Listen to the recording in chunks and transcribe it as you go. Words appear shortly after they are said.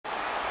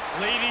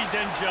Ladies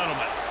and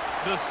gentlemen,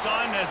 the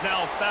sun has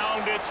now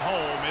found its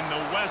home in the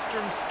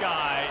western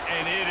sky,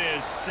 and it is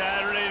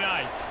Saturday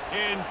night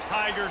in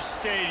Tiger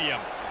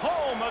Stadium,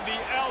 home of the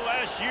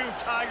LSU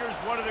Tigers,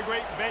 one of the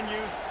great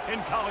venues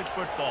in college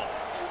football.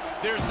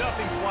 There's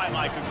nothing quite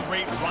like a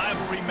great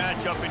rivalry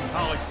matchup in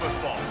college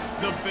football.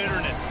 The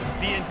bitterness,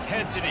 the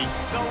intensity,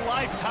 the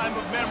lifetime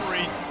of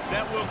memories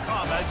that will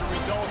come as a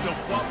result of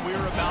what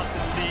we're about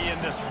to see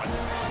in this one.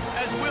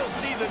 As we'll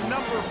see the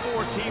number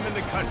 4 team in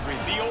the country,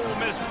 the Ole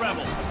Miss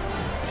Rebels,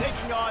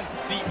 taking on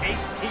the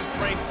 18th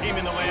ranked team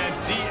in the land,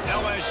 the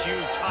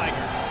LSU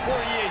Tigers. For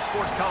EA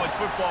Sports College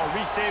Football,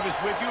 Reese Davis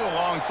with you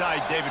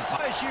alongside David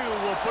Pye. LSU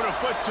will put a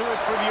foot to it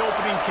for the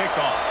opening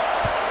kickoff.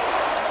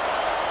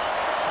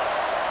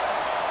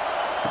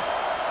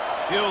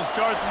 He'll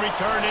start the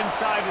return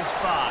inside his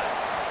 5.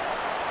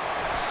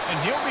 And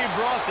he'll be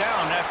brought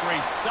down after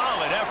a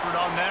solid effort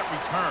on that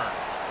return.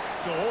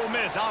 So Ole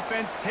Miss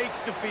offense takes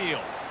the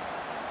field.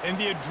 And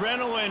the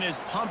adrenaline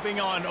is pumping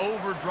on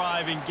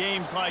overdrive in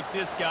games like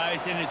this,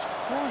 guys, and it's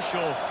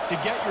crucial to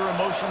get your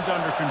emotions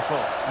under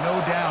control. No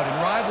doubt. In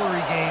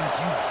rivalry games,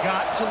 you've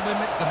got to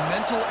limit the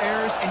mental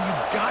errors, and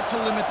you've got to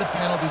limit the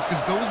penalties,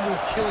 because those will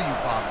kill you,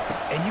 Bob.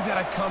 And you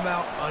got to come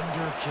out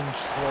under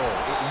control.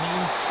 It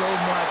means so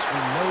much.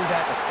 We know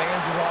that. The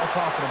fans are all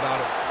talking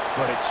about it,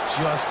 but it's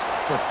just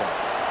football.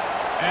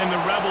 And the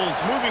Rebels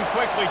moving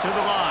quickly to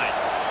the line.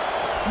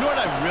 You know what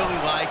I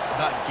really like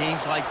about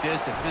games like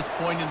this at this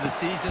point in the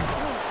season?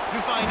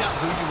 You find out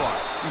who you are.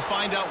 You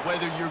find out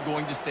whether you're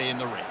going to stay in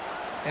the race.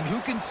 And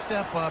who can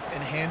step up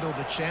and handle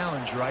the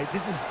challenge, right?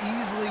 This is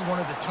easily one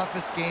of the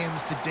toughest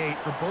games to date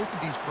for both of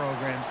these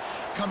programs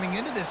coming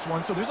into this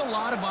one. So there's a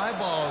lot of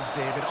eyeballs,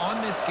 David, on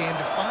this game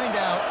to find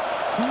out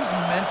who's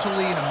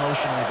mentally and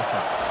emotionally the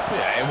toughest.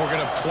 Yeah, and we're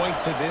going to point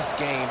to this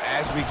game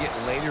as we get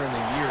later in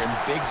the year and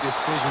big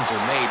decisions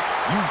are made.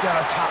 You've got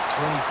a top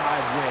 25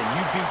 win.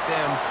 You beat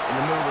them in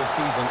the middle of the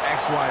season,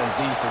 X, Y, and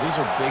Z, so these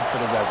are big for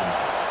the resume.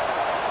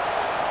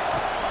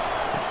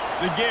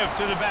 The give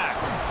to the back.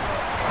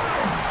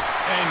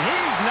 And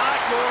he's not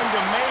going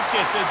to make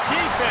it. The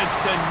defense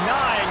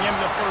denying him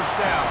the first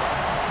down.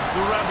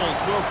 The Rebels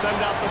will send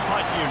out the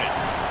punt unit.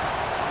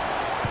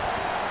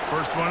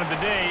 First one of the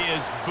day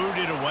is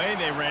booted away.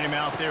 They ran him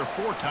out there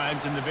 4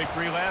 times in the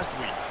victory last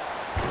week.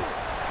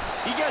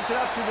 He gets it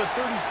up to the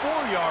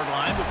 34-yard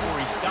line before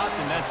he stopped,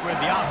 and that's where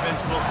the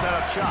offense will set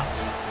up shop.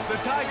 The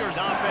Tigers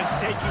offense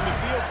taking the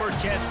field. First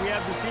chance we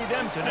have to see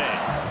them today.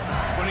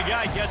 When a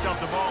guy gets off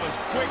the ball as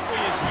quickly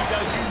as he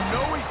does, you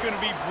know he's going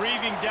to be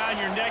breathing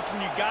down your neck, and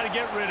you got to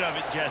get rid of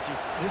it, Jesse.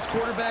 This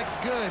quarterback's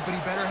good, but he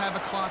better have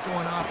a clock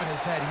going off in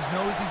his head. He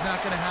knows he's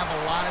not going to have a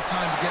lot of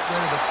time to get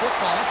rid of the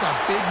football. That's a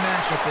big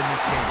matchup in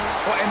this game.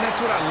 Well, and that's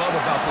what I love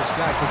about this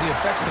guy, because he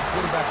affects the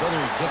quarterback whether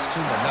he gets to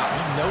him or not.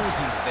 He knows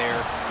he's there.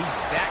 He's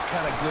that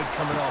kind of good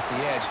coming off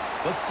the edge.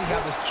 Let's see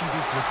how this QB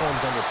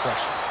performs under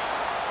pressure.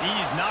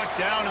 He's knocked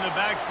down in the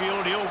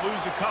backfield. He'll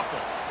lose a couple.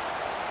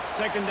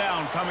 Second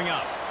down coming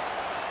up.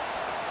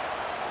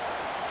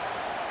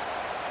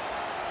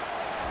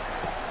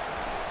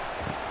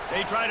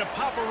 They try to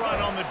pop a run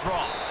on the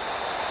draw.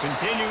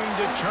 Continuing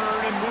to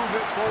churn and move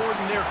it forward,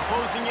 and they're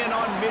closing in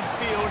on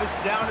midfield.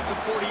 It's down at the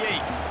 48.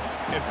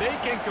 If they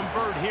can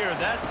convert here,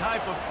 that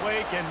type of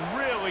play can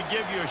really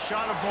give you a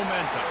shot of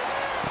momentum.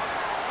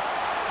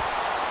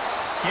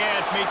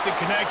 Can't make the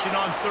connection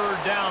on third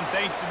down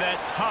thanks to that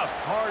tough,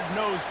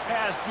 hard-nosed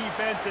pass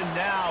defense, and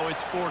now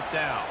it's 4th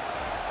down.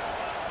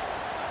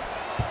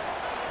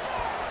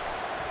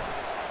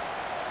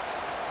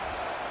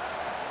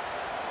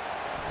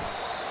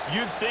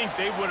 You'd think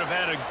they would have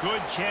had a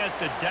good chance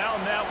to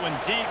down that one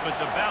deep, but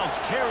the bounce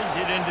carries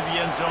it into the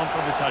end zone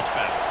for the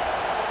touchback.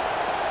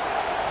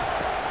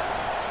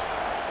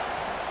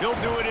 He'll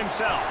do it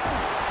himself.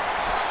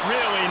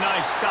 Really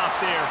nice stop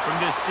there from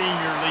this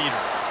senior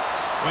leader.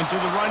 Went to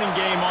the running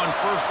game on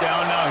first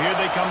down. Now here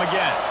they come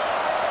again.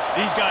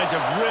 These guys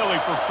have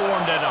really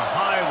performed at a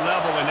high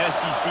level in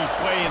SEC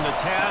play, and the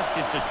task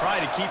is to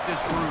try to keep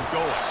this groove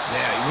going.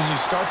 Yeah, when you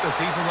start the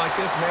season like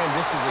this, man,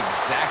 this is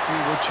exactly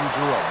what you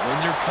drew up. Win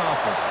your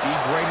conference. Be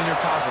great in your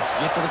conference.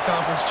 Get to the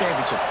conference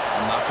championship.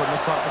 I'm not putting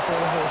the cart before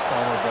the horse,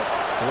 Palmer, but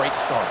great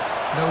start.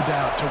 No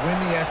doubt. To win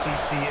the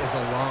SEC is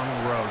a long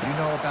road. You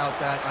know about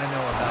that. I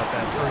know about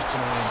that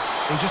personally.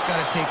 They just got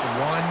to take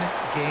one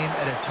game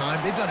at a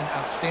time. They've done an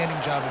outstanding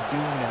job of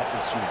doing that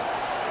this year.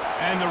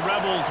 And the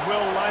Rebels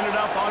will line it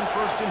up on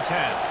 1st and 10.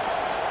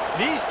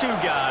 These two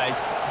guys,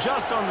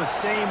 just on the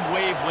same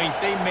wavelength,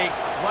 they make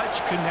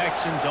clutch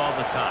connections all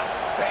the time.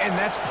 And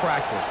that's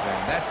practice, man.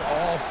 That's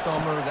all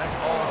summer. That's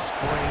all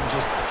spring.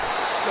 Just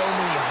so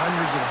many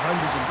hundreds and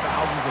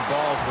thousands of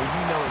balls where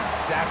you know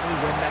exactly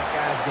when that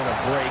guy's going to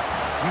break.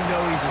 You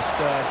know he's a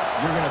stud.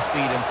 You're going to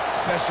feed him,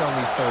 especially on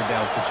these third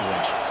down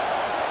situations.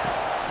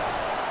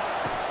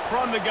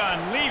 From the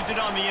gun, leaves it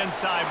on the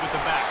inside with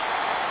the back.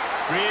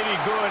 Pretty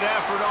good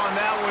effort on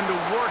that one to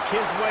work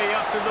his way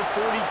up to the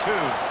 42.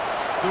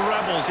 The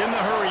Rebels in the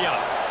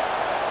hurry-up.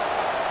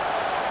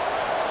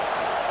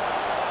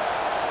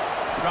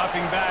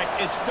 Dropping back,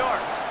 it's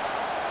Dark.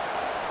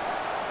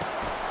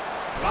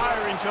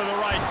 Firing to the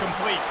right,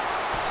 complete.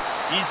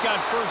 He's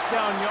got first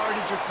down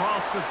yardage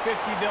across the 50.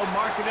 They'll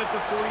mark it at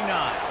the 49.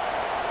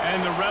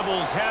 And the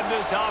Rebels have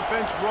this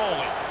offense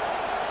rolling.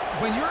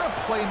 When you're a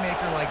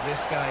playmaker like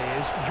this guy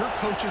is, your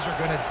coaches are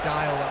going to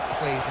dial up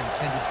plays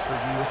intended for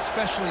you,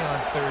 especially on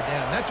third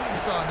down. That's what you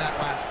saw in that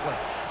last play.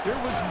 There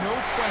was no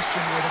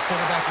question where the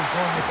quarterback was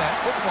going with that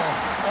football.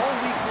 All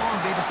week long,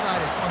 they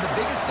decided on the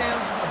biggest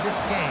downs of this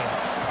game,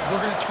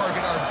 we're going to target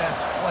our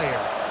best player,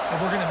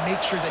 and we're going to make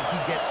sure that he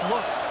gets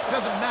looks. It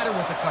doesn't matter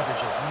what the coverage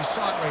is, and you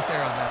saw it right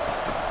there on that one.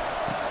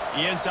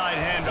 The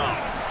inside handoff.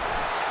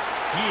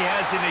 He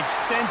has an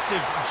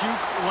extensive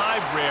juke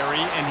library,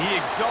 and he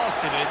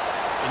exhausted it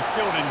and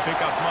still didn't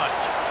pick up much.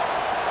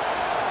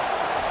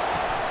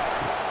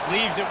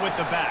 Leaves it with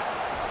the back.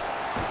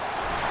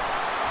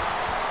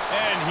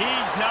 And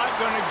he's not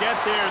going to get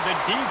there. The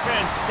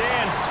defense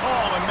stands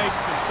tall and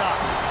makes the stop.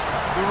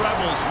 The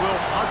Rebels will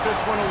punt this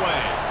one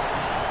away.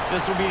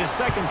 This will be the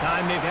second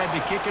time they've had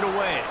to kick it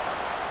away.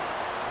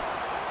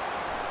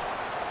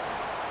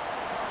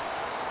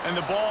 And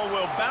the ball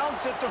will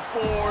bounce at the 4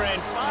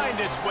 and find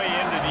its way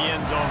into the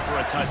end zone for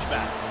a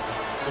touchback.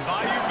 The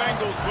Bayou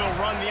Bengals will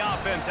run the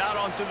offense out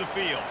onto the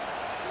field.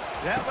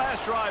 That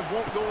last drive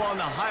won't go on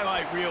the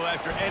highlight reel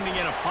after ending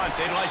in a punt.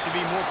 They'd like to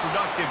be more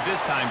productive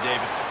this time,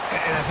 David.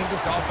 And I think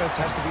this offense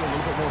has to be a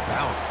little bit more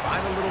balanced.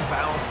 Find a little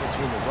balance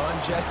between the run,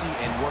 Jesse,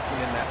 and working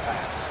in that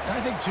pass. And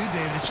I think, too,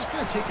 David, it's just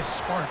going to take a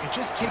spark. It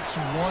just takes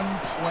one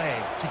play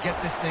to get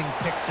this thing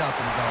picked up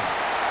and going.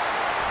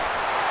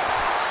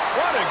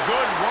 What a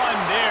good run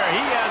there.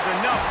 He has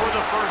enough for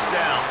the first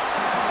down.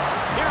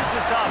 Here's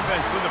this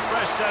offense with a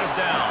fresh set of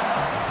downs.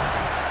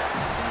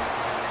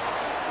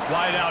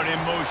 Wide out in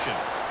motion.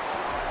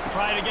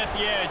 Trying to get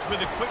the edge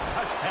with a quick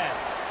touch pass.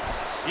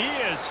 He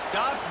is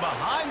stopped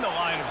behind the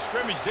line of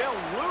scrimmage. They'll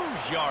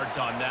lose yards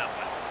on that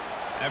one.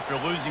 After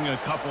losing a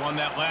couple on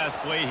that last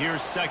play, here's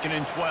 2nd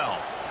and 12.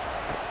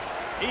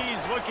 He's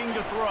looking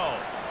to throw.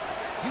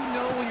 You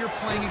know when you're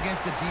playing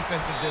against a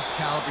defense of this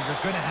caliber,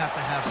 you're going to have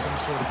some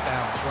sort of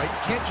balance, right?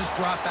 You can't just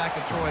drop back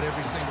and throw it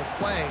every single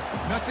play.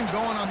 Nothing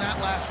going on that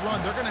last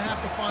run. They're going to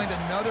have to find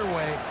another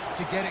way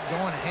to get it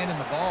going, handing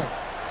the ball.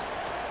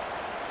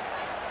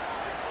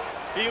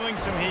 Feeling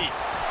some heat.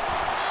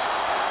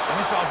 And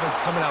this offense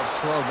coming out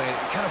slow, man.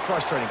 Kind of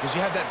frustrating because you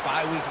had that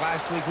bye week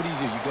last week. What do?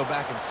 You go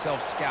back and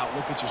self-scout,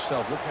 look at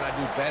yourself. What can I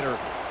do better?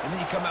 And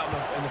then you come out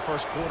in the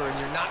first quarter and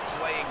you're not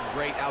playing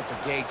great out the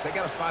gates. They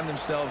got to find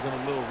themselves in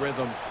a little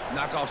rhythm,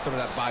 knock off some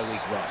of that bye week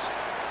rust.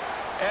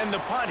 And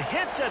the punt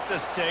hits at the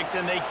 6,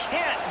 and they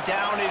can't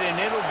down it, and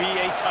it'll be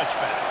a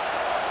touchback.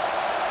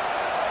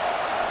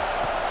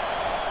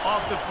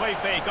 Off the play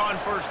fake on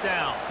first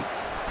down.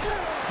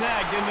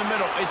 Snagged in the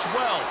middle. It's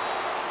Wells.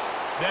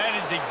 That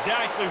is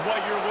exactly what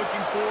you're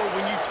looking for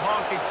when you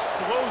talk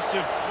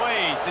explosive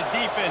plays. The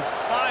defense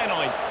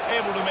finally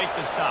able to make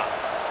the stop.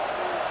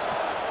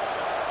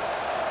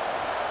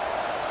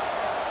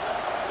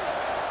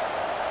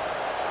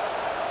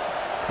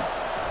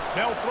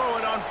 They'll throw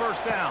it on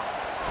first down.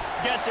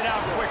 Gets it out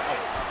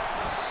quickly.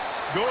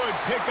 Good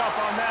pickup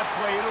on that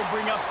play. It'll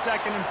bring up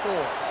 2nd and 4.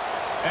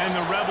 And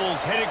the Rebels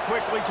headed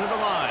quickly to the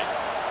line.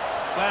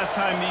 Last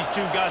time these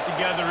two got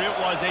together, it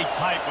was a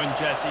tight one,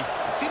 Jesse.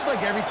 It seems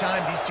like every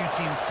time these two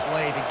teams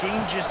play, the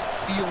game just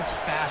feels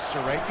faster,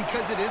 right?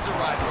 Because it is a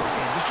rivalry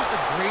game. There's just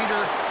a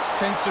greater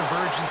sense of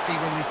urgency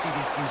when we see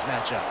these teams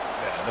match up.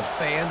 Yeah, the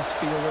fans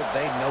feel it.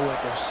 They know it.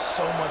 There's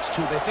so much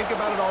to it. They think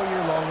about it all year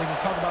long. When you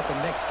talk about the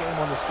next game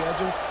on the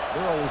schedule,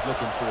 they're always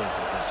looking forward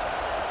to this one.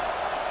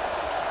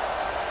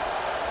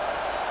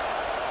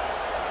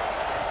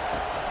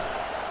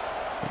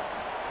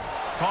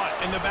 Caught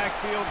in the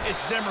backfield, it's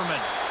Zimmerman.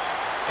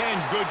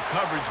 And good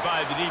coverage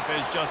by the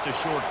defense, just a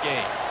short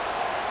gain.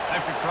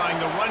 After trying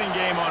the running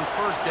game on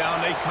first down,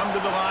 they come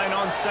to the line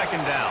on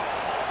 2nd down.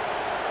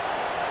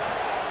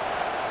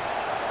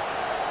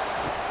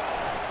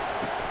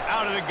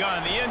 Out of the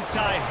gun, the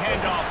inside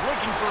handoff,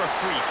 looking for a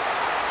crease.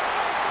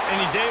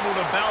 And he's able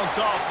to bounce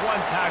off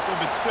one tackle,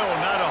 but still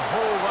not a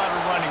whole lot of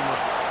running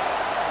room.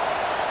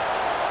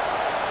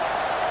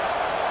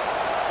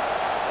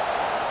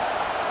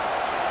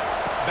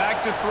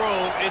 Back to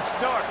throw, it's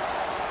Dart.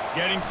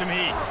 Getting some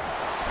heat.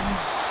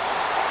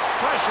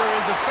 Pressure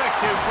is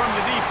effective from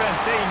the defense.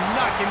 They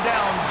knock him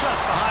down just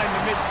behind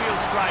the midfield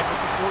stripe at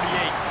the 48.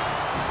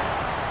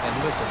 And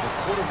listen, the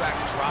quarterback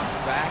drops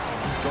back, and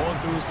he's going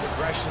through his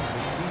progressions.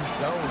 We see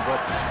zone, but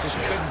just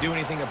couldn't do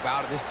anything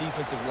about it. This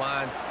defensive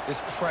line,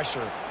 this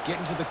pressure,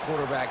 getting to the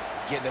quarterback,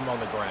 getting him on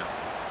the ground.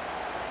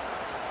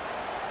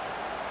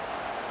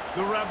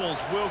 The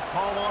Rebels will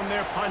call on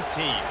their punt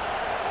team.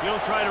 He'll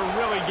try to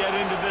really get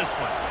into this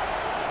one.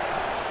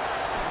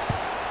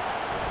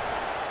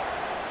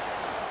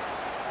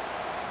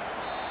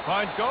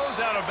 Punt goes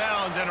out of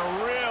bounds, and a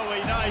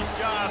really nice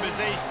job as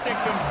they stick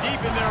them deep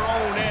in their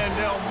own end.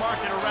 They'll mark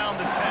it around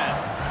the 10.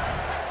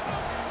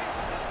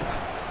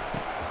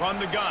 From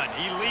the gun,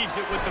 he leaves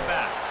it with the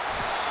back.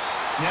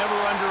 Never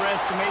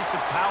underestimate the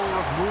power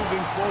of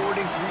moving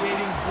forward and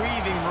creating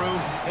breathing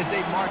room as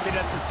they mark it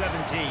at the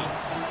 17.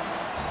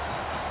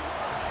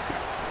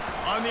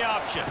 on the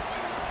option.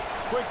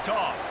 Quick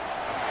toss.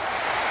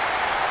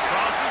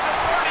 Crosses the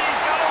 30.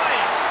 He's got a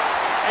lane.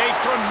 A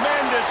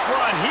tremendous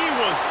run. He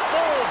was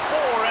full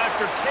bore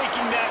after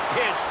taking that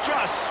pitch.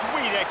 Just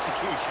sweet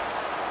execution.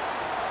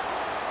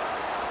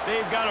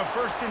 They've got a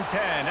 1st and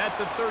 10 at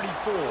the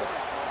 34.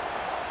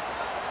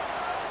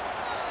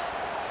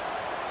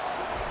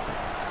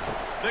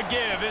 The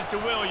give is to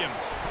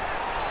Williams.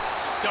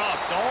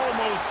 Stuffed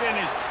almost in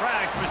his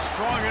tracks, but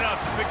strong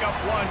enough to pick up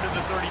 1 to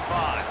the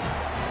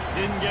 35.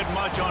 Didn't get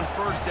much on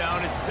 1st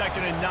down. It's 2nd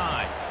and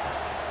 9.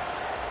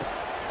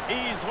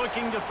 He's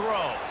looking to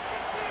throw.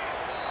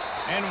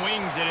 And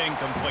wings it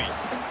incomplete.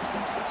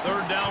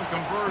 3rd down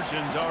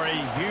conversions are a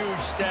huge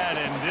stat,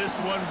 and this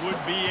one would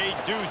be a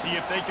doozy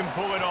if they can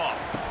pull it off.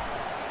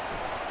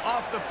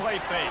 Off the play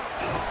fake.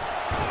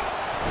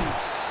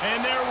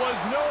 And there was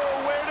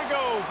nowhere to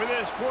go for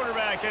this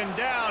quarterback, and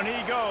down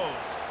he goes.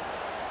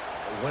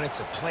 When it's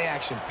a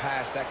play-action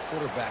pass, that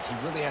quarterback, he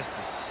really has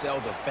to sell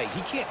the fake.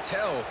 He can't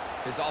tell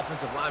his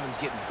offensive lineman's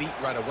getting beat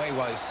right away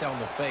while he's selling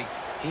the fake.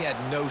 He had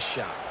no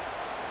shot.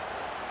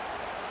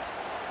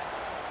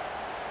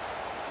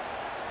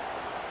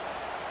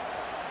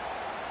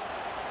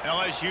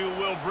 LSU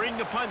will bring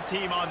the punt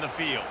team on the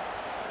field.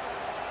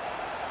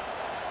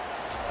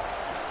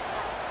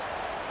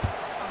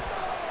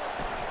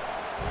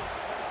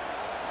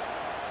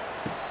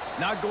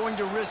 Not going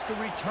to risk a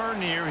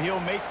return here. He'll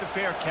make the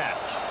fair catch.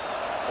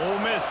 Ole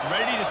Miss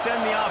ready to send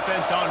the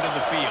offense onto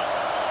the field.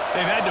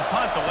 They've had to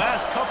punt the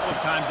last couple of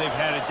times they've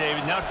had it,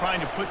 David, now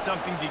trying to put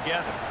something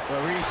together. Well,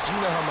 Reese, you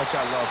know how much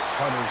I love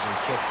punters and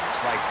kickers.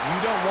 Like, you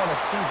don't want to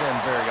see them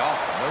very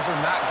often. Those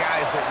are not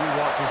guys that we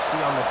want to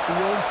see on the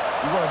field.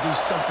 We want to do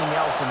something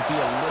else and be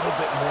a little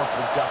bit more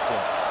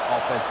productive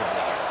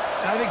offensively here.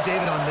 And I think,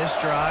 David, on this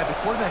drive, the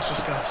quarterback's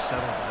just got to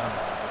settle down.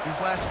 These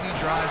last few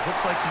drives,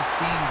 looks like he's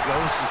seeing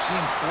ghosts. We've seen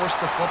him force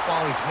the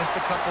football. He's missed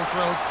a couple of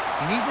throws.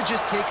 He needs to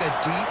just take a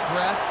deep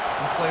breath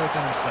and play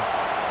within himself.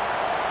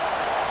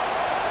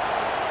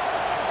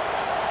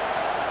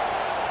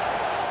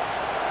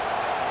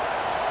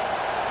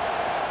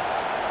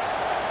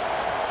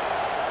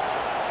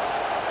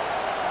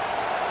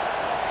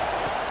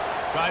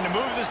 Trying to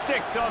move the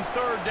sticks on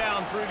 3rd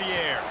down through the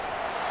air.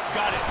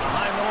 Got it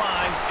behind the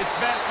line. It's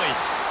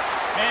Bentley.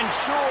 And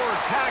Shore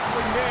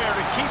tackling there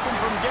to keep him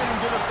from getting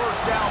to the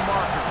 1st down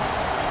marker.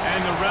 And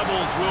the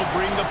Rebels will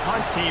bring the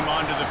punt team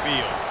onto the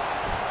field.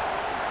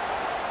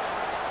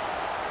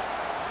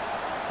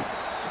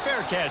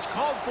 Fair catch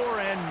called for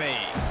and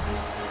made.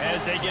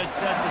 As they get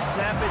set to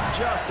snap it,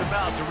 just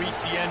about to reach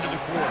the end of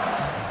the quarter.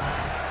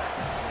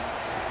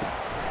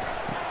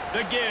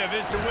 The give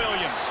is to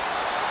Williams.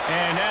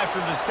 And after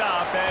the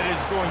stop, that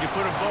is going to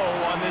put a bow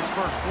on this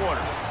 1st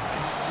quarter.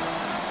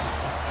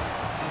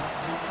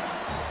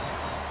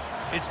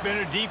 It's been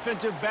a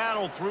defensive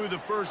battle through the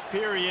 1st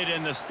period,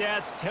 and the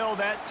stats tell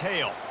that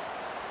tale.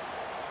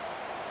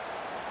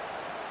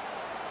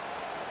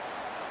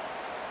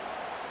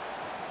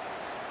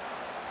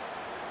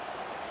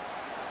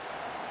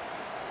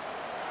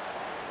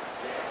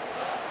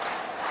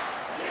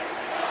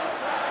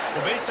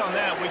 Well, based on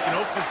that, we can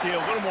hope to see a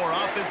little more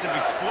offensive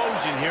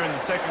explosion here in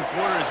the 2nd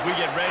quarter as we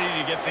get ready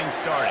to get things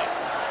started.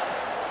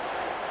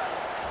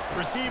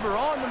 Receiver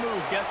on the move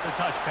gets the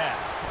touch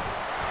pass.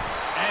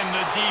 And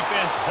the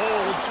defense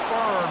holds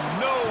firm.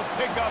 No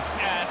pickup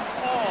at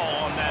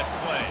all on that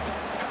play.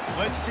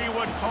 Let's see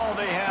what call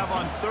they have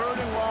on 3rd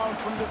and long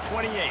from the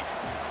 28.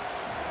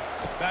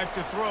 Back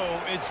to throw,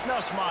 it's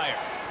Nussmeier.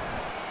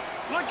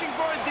 Looking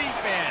for a deep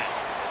man.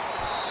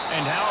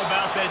 And how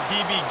about that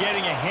DB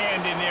getting a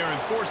hand in there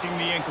and forcing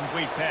the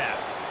incomplete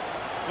pass?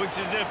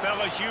 Looks as if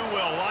LSU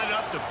will line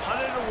up to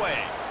punt it away.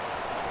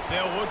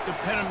 They'll look to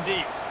pin him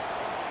deep.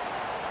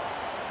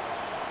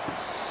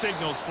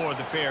 Signals for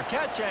the fair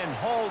catch and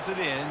hauls it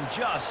in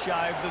just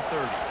shy of the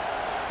 30.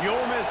 The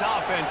Ole Miss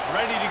offense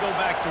ready to go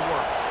back to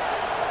work.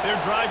 Their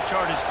drive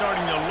chart is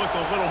starting to look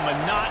a little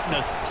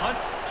monotonous. Punt,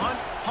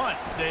 punt, punt,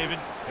 David.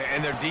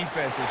 And their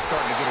defense is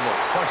starting to get a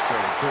little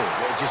frustrated, too.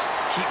 They just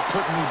keep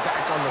putting me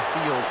back on the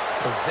field,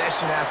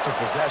 possession after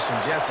possession.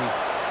 Jesse,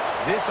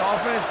 this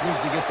offense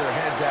needs to get their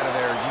heads out of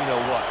there,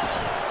 you-know-what.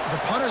 The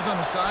punter's on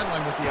the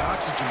sideline with the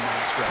oxygen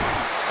mask right.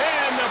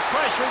 And the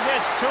pressure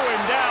gets to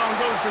him. Down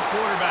goes the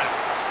quarterback.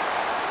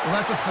 Well,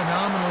 that's a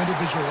phenomenal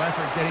individual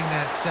effort getting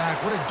that sack.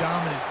 What a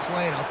dominant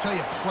play. And I'll tell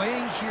you,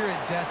 playing here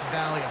at Death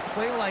Valley, a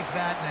play like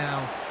that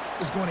now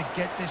is going to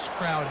get this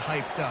crowd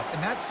hyped up. And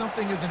that's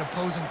something as an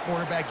opposing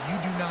quarterback you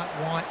do not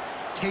want.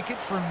 Take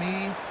it from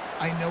me.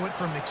 I know it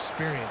from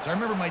experience. I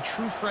remember my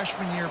true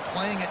freshman year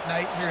playing at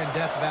night here in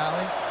Death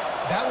Valley.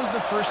 That was the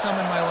first time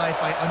in my life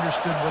I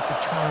understood what the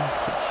term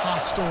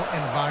hostile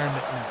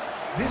environment meant.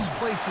 This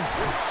place is...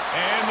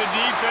 And the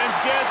defense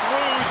gets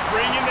loose,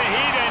 bringing the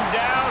heat, and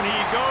down he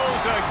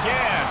goes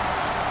again.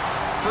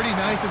 Pretty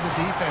nice as a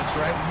defense,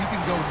 right? When you can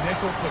go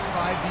nickel, put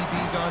 5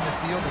 DBs on the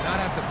field and not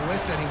have to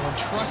blitz anyone,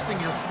 trusting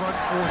your front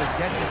four to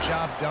get the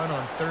job done on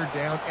 3rd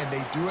down, and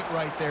they do it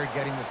right there,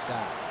 getting the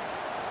sack.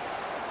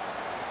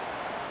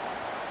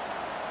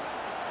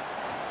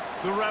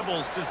 The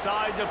Rebels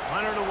decide to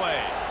punt it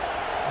away.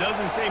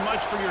 Doesn't say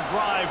much for your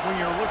drive when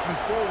you're looking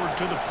forward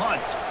to the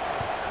punt.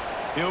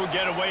 He'll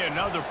get away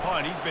another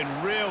punt. He's been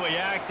really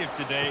active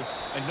today,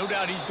 and no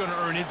doubt he's going to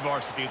earn his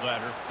varsity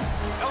letter.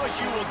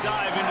 LSU will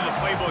dive into the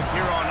playbook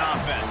here on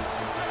offense.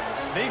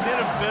 They've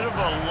hit a bit of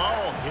a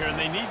lull here, and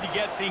they need to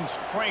get things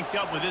cranked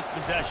up with this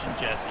possession,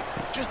 Jesse.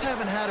 Just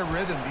haven't had a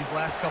rhythm these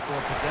last couple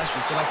of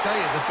possessions, but I tell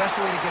you, the best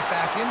way to get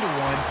back into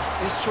one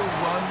is to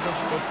run the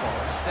football.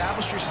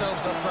 Establish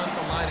yourselves up front at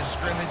the line of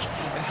scrimmage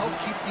and help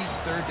keep these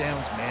third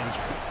downs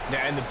manageable.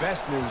 Yeah, and the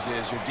best news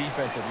is your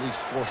defense at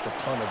least forced a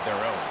punt of their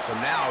own. So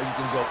now you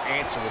can go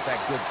answer with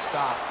that good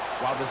stop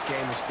while this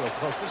game is still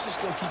close. Let's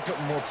just go keep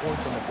putting more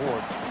points on the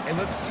board, and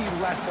let's see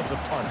less of the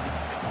punt.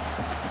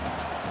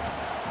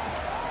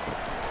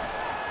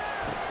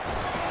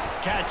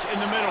 Catch in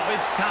the middle,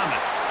 it's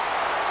Thomas.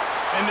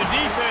 And the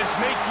defense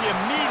makes the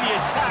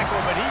immediate tackle,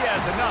 but he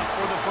has enough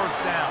for the first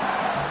down.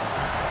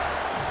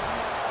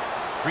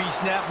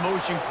 Pre-snap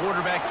motion,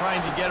 quarterback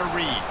trying to get a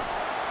read.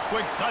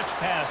 Quick touch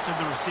pass to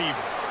the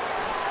receiver.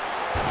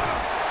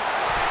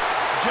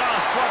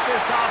 Just what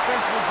this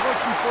offense was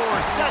looking for.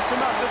 Sets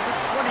him up at the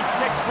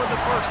 26 with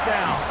the first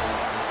down.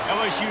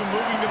 LSU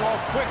moving the ball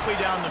quickly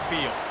down the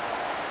field.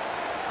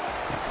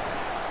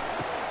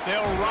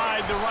 They'll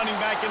ride the running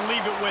back and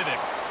leave it with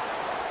him.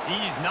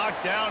 He's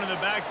knocked down in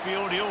the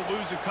backfield. He'll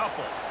lose a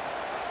couple.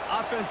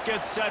 Offense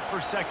gets set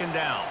for second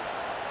down.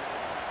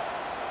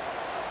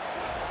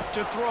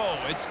 To throw,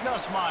 it's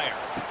Nussmeier.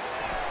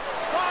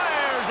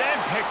 Fires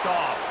and picked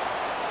off.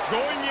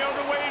 Going the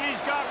other way, and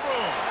he's got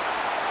room.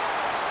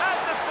 At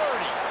the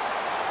 30.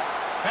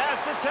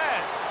 Past the 10.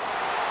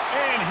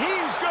 And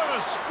he's going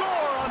to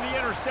score on the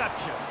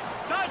interception.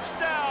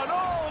 Touchdown,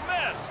 Ole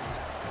Miss.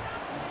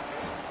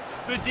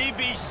 The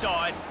DB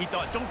saw it. He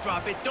thought, don't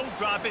drop it,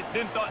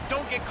 then thought,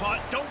 don't get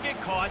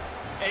caught,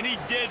 and he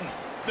didn't.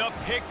 The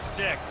pick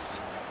six.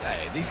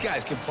 Hey, these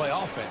guys can play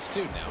offense,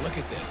 too, now. Look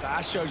at this.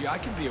 I showed you I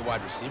can be a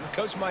wide receiver.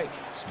 Coach might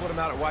split him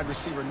out at wide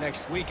receiver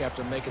next week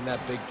after making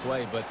that big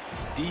play, but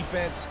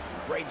defense,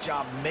 great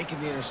job making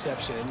the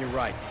interception, and you're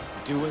right,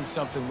 doing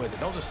something with it.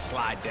 Don't just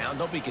slide down.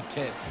 Don't be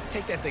content.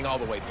 Take that thing all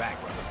the way back,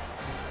 brother.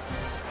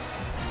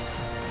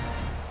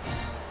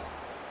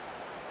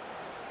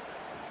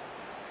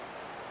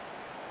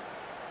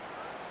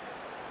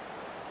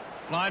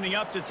 Lining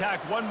up to tack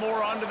one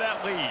more onto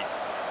that lead.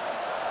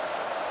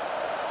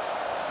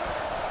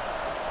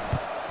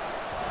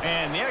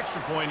 And the extra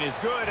point is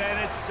good, and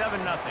it's 7-0.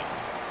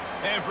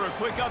 And for a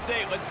quick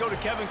update, let's go to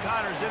Kevin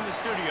Connors in the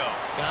studio.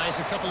 Guys,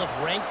 a couple of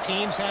ranked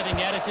teams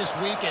having at it this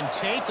week, and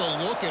take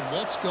a look at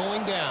what's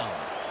going down.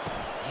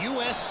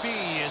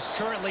 USC is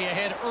currently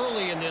ahead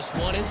early in this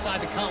one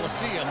inside the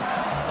Coliseum.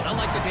 But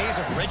unlike the days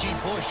of Reggie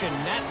Bush and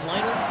Matt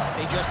Leinart,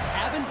 they just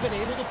haven't been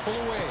able to pull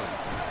away.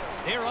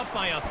 They're up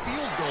by a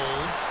field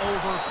goal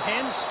over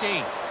Penn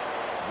State.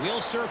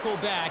 We'll circle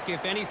back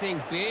if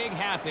anything big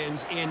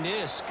happens in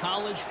this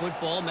college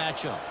football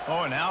matchup.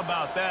 Oh, and how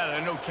about that?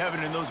 I know Kevin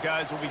and those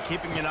guys will be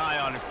keeping an eye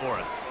on it for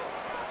us.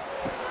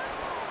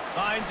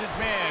 Finds his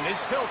man.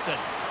 It's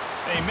Hilton.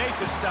 They make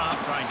the stop,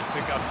 trying to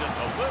pick up just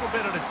a little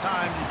bit at a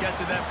time to get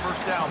to that first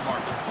down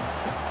marker.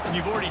 When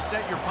you've already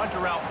sent your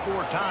punter out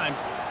 4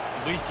 times,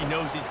 at least he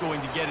knows he's going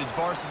to get his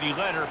varsity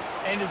letter,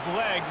 and his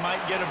leg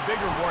might get a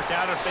bigger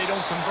workout if they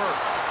don't convert.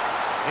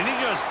 And he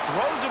just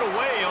throws it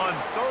away on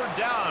third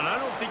down. I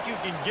don't think you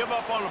can give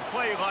up on a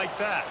play like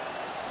that.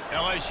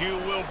 LSU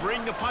will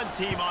bring the punt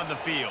team on the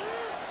field.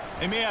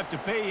 They may have to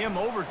pay him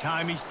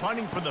overtime. He's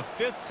punting for the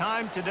 5th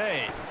time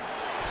today.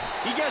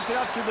 He gets it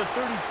up to the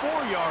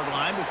 34-yard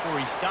line before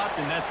he stopped,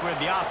 and that's where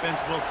the offense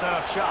will set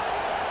up shop.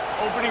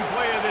 Opening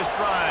play of this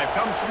drive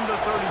comes from the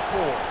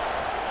 34.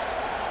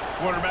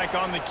 Quarterback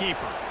on the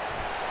keeper.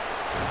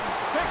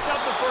 Picks up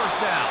the first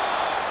down.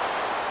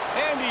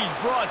 And he's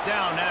brought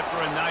down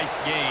after a nice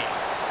gain.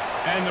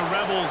 And the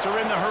Rebels are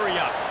in the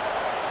hurry-up.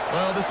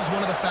 Well, this is one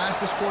of the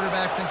fastest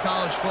quarterbacks in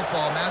college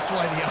football, and that's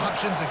why the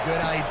option's a good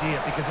idea,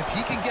 because if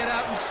he can get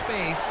out in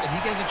space and he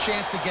gets a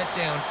chance to get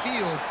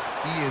downfield,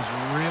 he is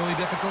really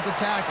difficult to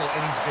tackle, and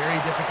he's very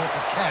difficult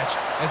to catch,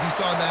 as you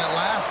saw in that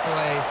last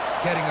play,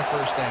 getting a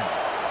first down.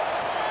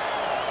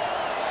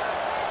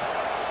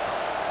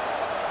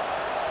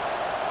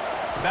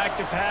 Back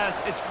to pass,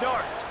 it's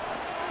Dart.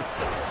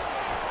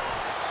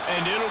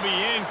 And it'll be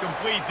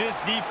incomplete. This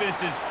defense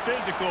is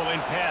physical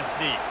and pass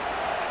deep.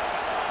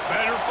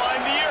 Better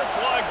find the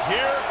earplugs.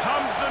 Here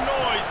comes the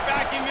noise,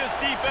 backing this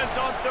defense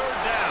on third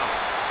down.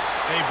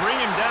 They bring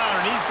him down,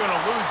 and he's going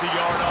to lose a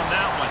yard on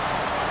that one.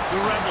 The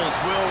Rebels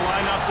will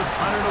line up to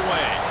punt it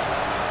away.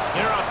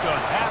 They're up to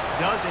a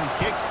half-dozen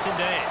kicks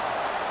today.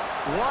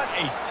 What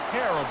a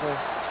terrible,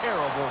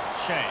 terrible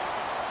shame.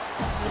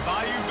 The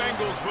Bayou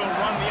Bengals will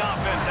run the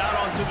offense out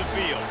onto the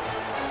field.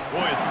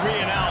 Boy,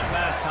 3 and out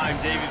last time,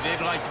 David. They'd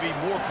like to be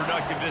more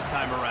productive this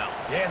time around.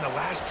 Yeah, in the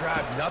last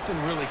drive, nothing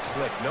really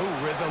clicked. No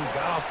rhythm,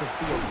 got off the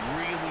field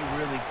really,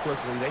 really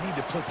quickly. They need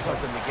to put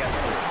something together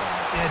here.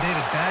 Yeah,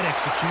 David, bad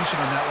execution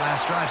on that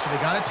last drive, so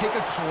they got to take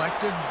a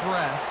collective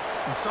breath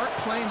and start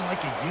playing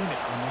like a unit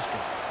on this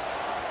drive.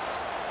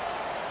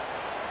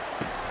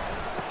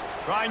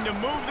 Trying to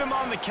move them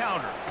on the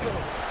counter.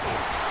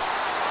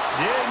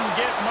 Didn't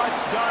get much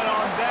done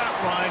on that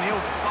run.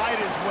 He'll fight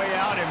his way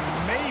out and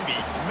maybe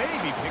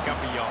pick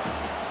up a yard.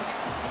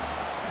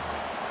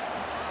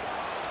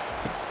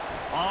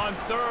 On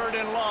 3rd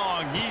and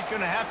long, he's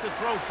going to have to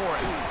throw for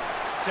it.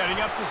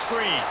 Setting up the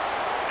screen.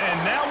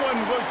 And that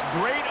one looked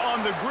great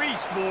on the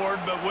grease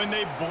board, but when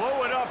they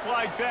blow it up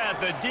like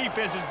that, the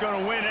defense is going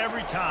to win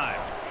every time.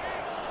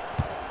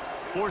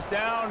 4th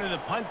down, and the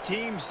punt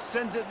team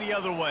sends it the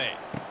other way.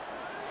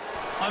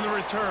 On the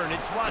return,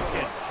 it's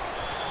Watkins.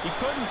 He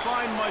couldn't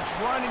find much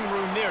running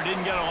room there.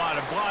 Didn't get a lot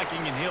of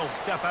blocking, and he'll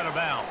step out of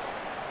bounds.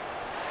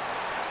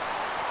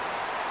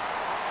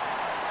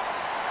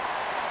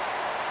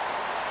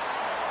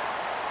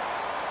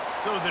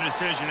 So the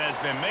decision has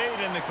been made,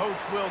 and the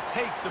coach will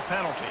take the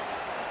penalty.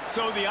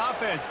 So the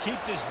offense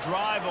keeps this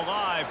drive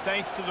alive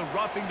thanks to the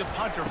roughing the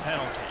punter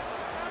penalty.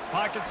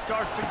 Pocket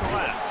starts to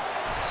collapse.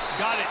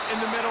 Got it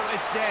in the middle.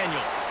 It's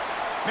Daniels.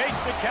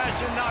 Makes the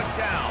catch and knocked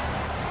down.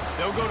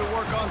 They'll go to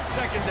work on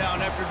 2nd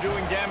down after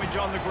doing damage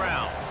on the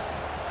ground.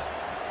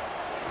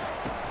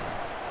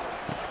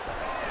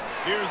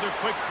 Here's a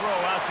quick throw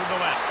out to the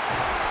left.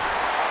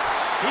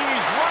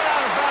 He's run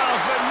out of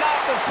bounds, but not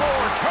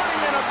before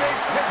turning in a big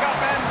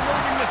pickup and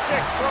moving the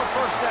sticks for a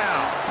 1st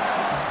down.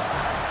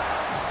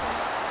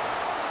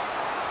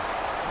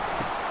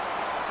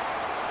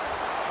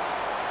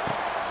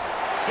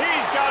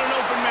 He's got an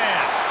open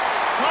man.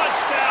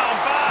 Touchdown,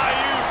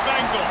 Bayou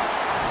Bengals.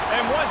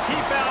 And once he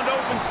found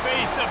open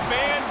space, the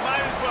band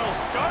might as well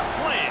start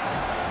playing.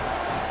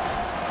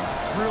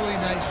 Really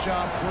nice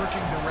job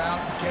working the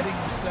route, getting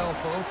himself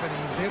open.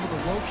 He was able to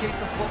locate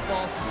the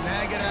football,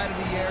 snag it out of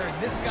the air,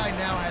 and this guy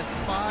now has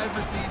 5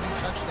 receiving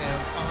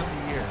touchdowns on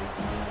the year.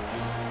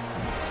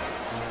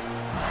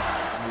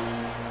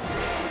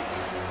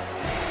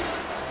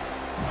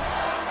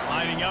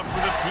 Lining up for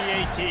the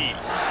PAT.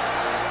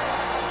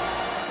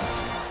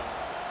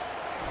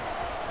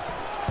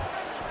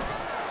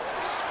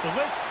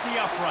 Splits the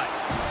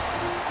uprights.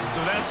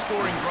 So that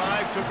scoring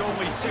drive took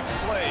only 6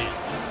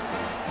 plays.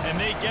 And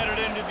they get it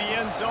into the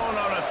end zone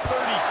on a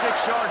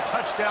 36-yard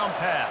touchdown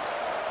pass.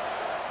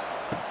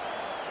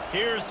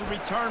 Here's the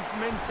return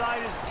from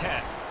inside his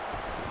 10.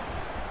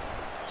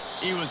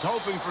 He was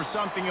hoping for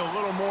something a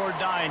little more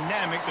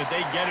dynamic, but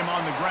they get him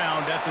on the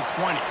ground at the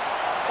 20.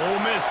 Ole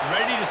Miss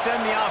ready to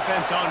send the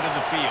offense onto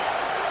the field.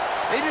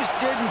 They just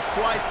didn't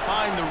quite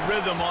find the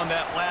rhythm on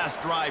that last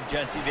drive,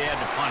 Jesse. They had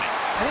to punt it.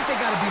 I think they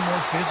got to be more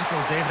physical,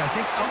 David. I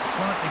think up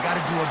front they got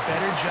to do a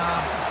better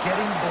job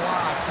getting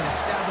blocks and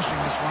establishing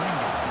this running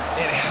game.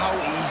 And how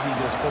easy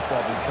does football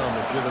become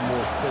if you're the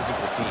more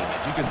physical team?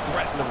 If you can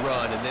threaten the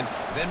run and then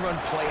run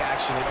play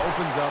action, it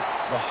opens up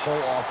the whole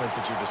offense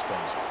at your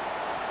disposal.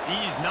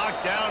 He's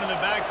knocked down in the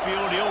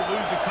backfield. He'll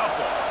lose a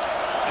couple.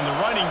 And the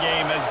running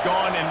game has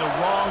gone in the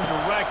wrong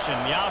direction.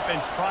 The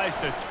offense tries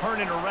to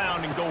turn it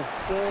around and go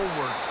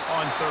forward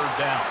on 3rd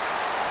down.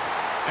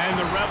 And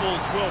the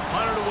Rebels will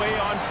punt it away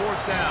on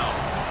 4th down.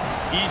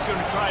 He's going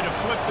to try to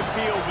flip the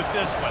field with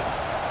this one.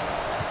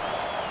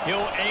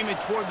 He'll aim it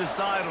toward the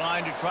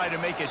sideline to try to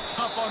make it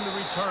tough on the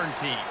return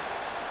team.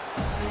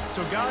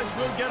 So, guys,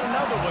 we'll get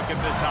another look at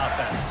this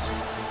offense.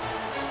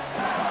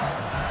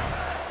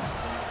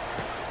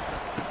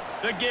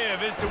 The give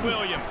is to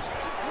Williams.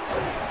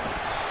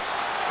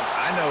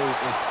 I know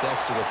it's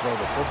sexy to throw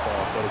the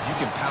football, but if you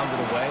can pound it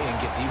away and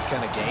get these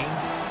kind of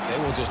gains, they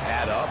will just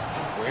add up,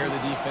 wear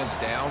the defense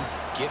down,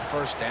 get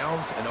 1st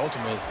downs, and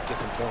ultimately get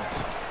some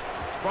points.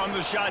 From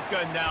the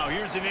shotgun now,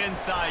 here's an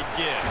inside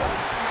give.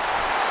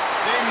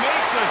 They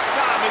make the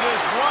stop, and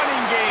this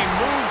running game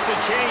moves the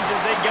chains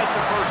as they get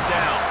the 1st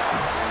down.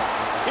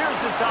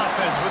 Here's this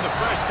offense with a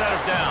fresh set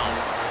of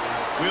downs.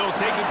 We'll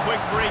take a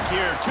quick break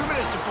here. 2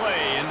 minutes to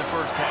play in the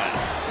 1st half.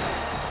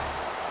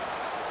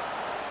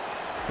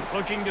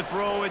 Looking to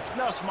throw, it's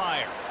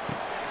Nussmeier.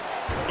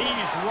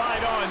 He's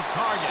right on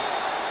target.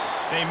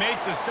 They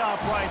make the stop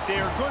right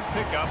there. Good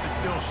pickup, but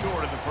still short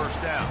of the 1st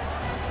down.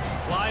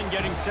 Line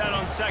getting set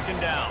on 2nd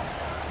down.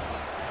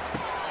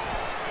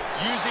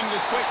 Using the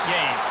quick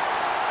game.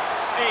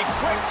 A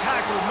quick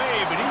tackle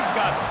made, but he's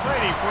got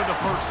plenty for the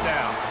 1st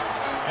down.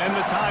 And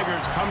the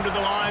Tigers come to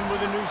the line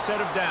with a new set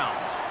of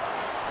downs.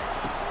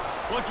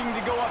 Looking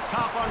to go up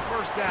top on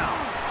 1st down.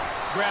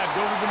 Grabbed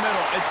over the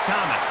middle, it's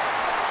Thomas.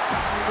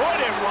 Put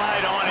it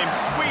right on him.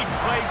 Sweet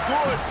play,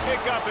 good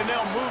pickup, and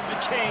they'll move the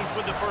chains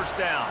with the 1st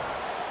down.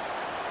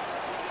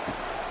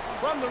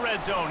 From the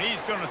red zone,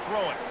 he's going to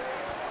throw it.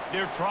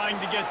 They're trying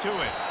to get to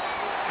it.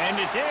 And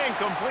it's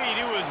incomplete.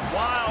 It was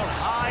wild,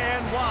 high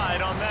and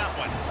wide on that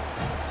one.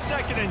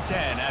 2nd and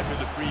 10 after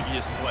the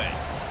previous play.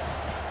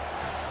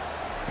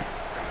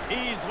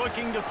 He's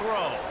looking to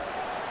throw.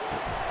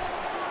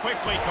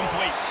 Quickly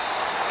complete.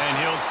 And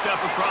he'll step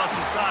across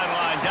the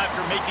sidelines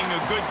after making a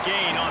good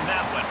gain on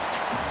that one.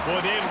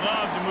 Boy, they'd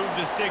love to move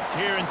the sticks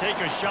here and take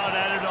a shot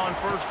at it on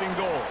 1st and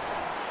goal.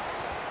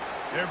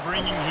 They're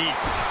bringing heat.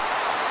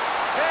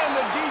 And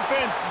the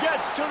defense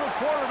gets to the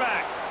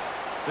quarterback.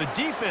 The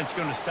defense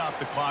going to stop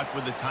the clock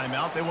with a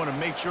timeout. They want to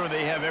make sure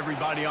they have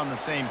everybody on the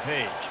same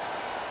page.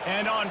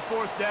 And on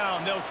 4th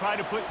down, they'll try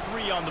to put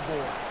 3 on the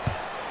board.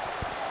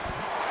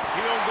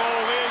 Field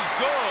goal is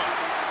good.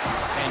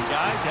 And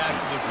guys,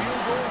 after the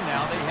field goal,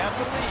 now they have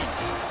the lead.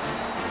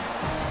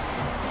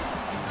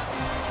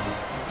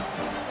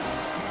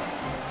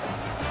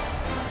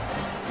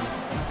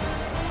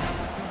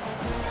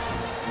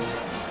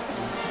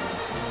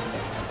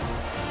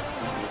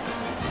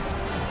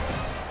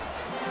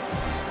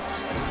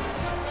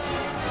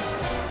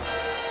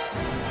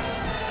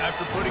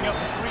 After putting up a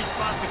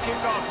 3-spot, the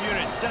kickoff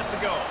unit set to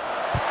go.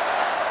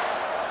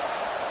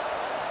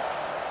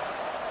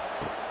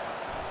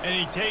 And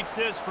he takes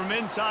this from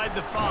inside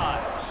the 5.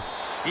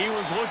 He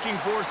was looking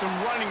for some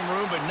running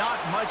room, but not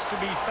much to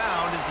be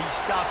found as he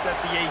stopped at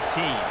the 18.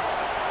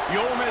 The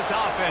Ole Miss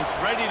offense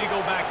ready to go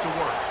back to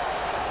work.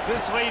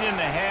 This late in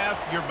the half,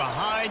 you're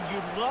behind.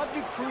 You'd love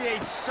to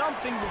create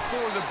something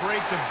before the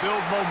break to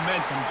build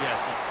momentum,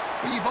 Jesse.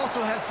 But you've also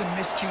had some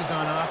miscues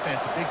on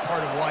offense, a big part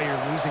of why you're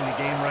losing the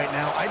game right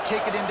now. I'd take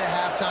it into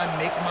halftime,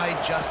 make my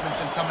adjustments,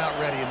 and come out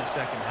ready in the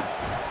second half.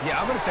 Yeah,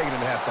 I'm going to take it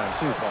into halftime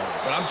too, Paul.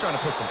 But I'm trying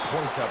to put some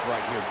points up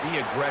right here.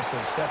 Be aggressive,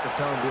 set the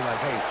tone, be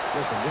like, hey,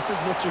 listen, this is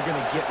what you're going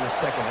to get in the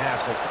second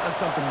half, so find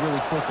something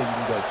really quickly you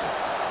can go to.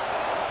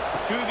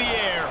 To the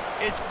air,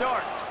 it's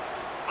Dart.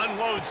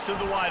 Unloads to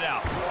the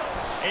wideout.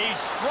 A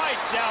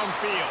strike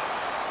downfield.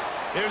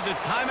 There's a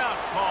timeout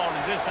called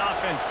as this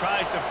offense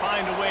tries to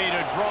find a way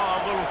to draw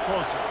a little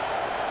closer.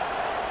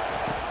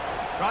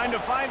 Trying to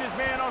find his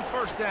man on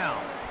 1st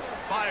down.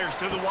 Fires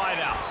to the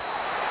wideout.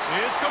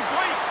 It's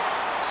complete.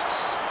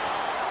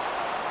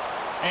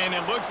 And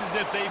it looks as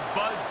if they've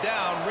buzzed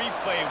down.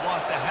 Replay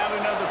wants to have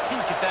another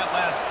peek at that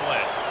last play.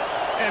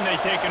 And they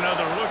take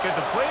another look at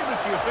the play, but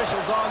the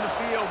officials on the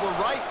field were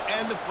right,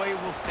 and the play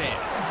will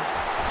stand.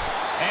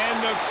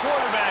 And the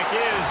quarterback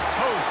is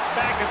toast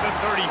back at the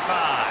 35.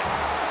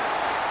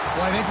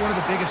 Well, I think one of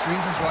the biggest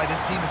reasons why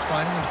this team is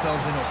finding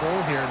themselves in a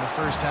hole here in the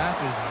first half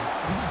is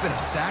this has been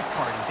a sack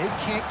party. They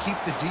can't keep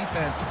the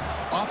defense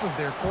off of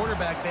their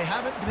quarterback. They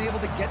haven't been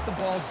able to get the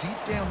ball deep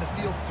down the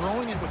field,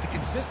 throwing it with the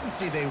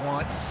consistency they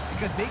want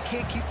because they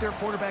can't keep their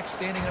quarterback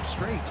standing up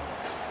straight.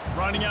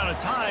 Running out of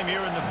time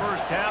here in the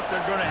first half,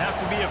 they're going to have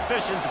to be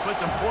efficient to put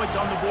some points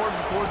on the board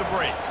before the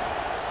break.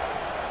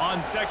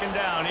 On 2nd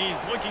down, he's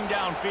looking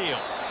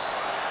downfield.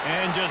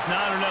 And just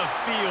not enough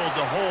field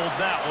to hold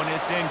that one.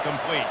 It's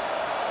incomplete.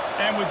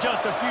 And with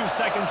just a few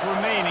seconds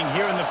remaining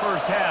here in the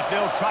first half,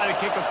 they'll try to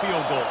kick a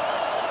field goal.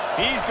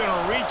 He's going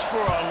to reach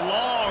for a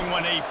long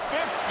one, a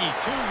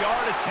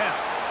 52-yard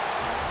attempt.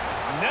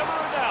 Never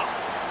a doubt.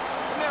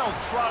 And they'll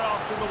trot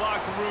off to the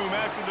locker room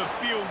after the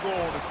field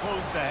goal to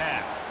close the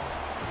half.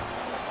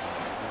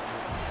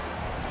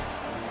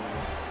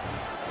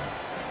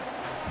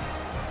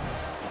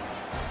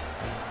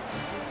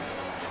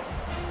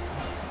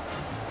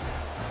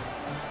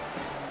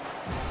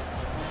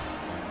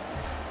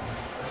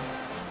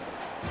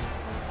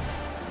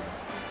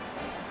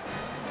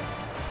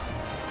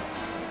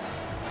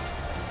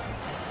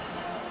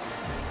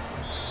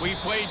 We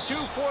played 2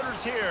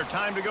 quarters here.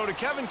 Time to go to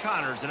Kevin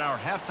Connors in our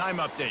halftime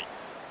update.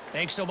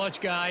 Thanks so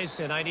much, guys.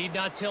 And I need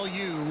not tell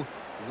you,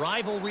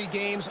 rivalry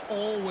games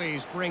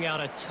always bring out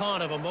a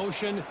ton of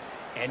emotion.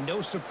 And no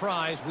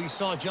surprise, we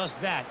saw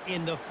just that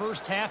in the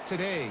first half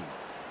today.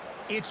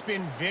 It's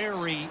been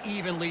very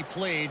evenly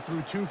played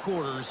through 2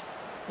 quarters.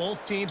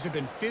 Both teams have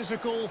been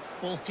physical.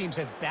 Both teams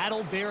have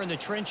battled there in the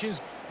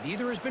trenches.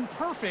 Neither has been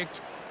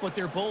perfect, but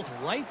they're both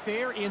right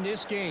there in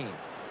this game.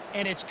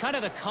 And it's kind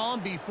of the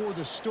calm before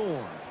the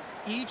storm.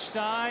 Each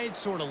side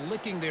sort of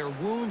licking their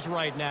wounds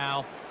right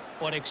now,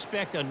 but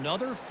expect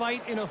another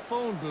fight in a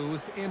phone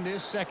booth in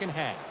this second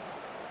half.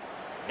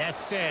 That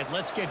said,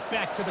 let's get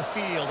back to the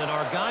field and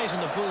our guys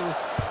in the booth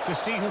to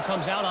see who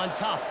comes out on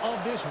top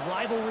of this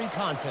rivalry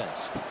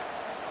contest.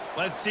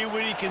 Let's see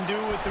what he can do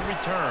with the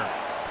return.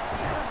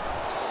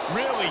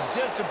 Really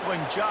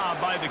disciplined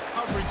job by the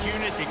coverage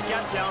unit to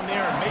get down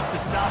there and make the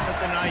stop at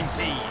the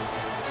 19.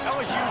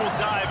 LSU will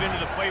dive into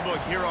the playbook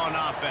here on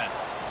offense.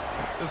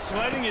 The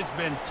sledding has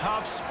been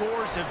tough.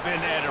 Scores have been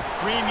at a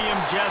premium,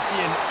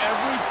 Jesse, and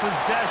every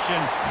possession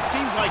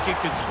seems like it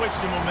could switch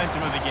the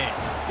momentum of the game.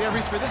 Yeah,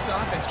 Reese, for this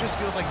offense, just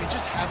feels like they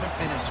just haven't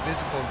been as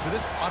physical. And for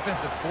this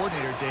offensive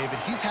coordinator, David,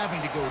 he's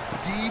having to go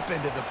deep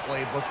into the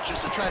playbook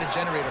just to try to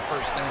generate a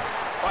first down.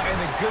 Well, and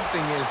the good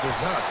thing is there's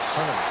not a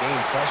ton of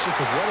game pressure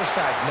because the other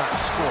side's not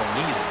scoring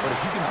either. But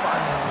if you can find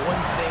that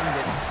one thing,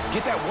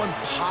 get that one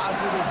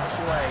positive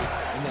play,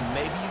 and then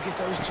maybe you get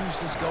those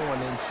juices going,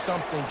 then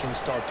something can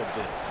start to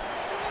build.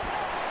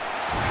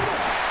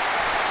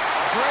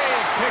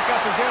 Great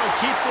pickup as they'll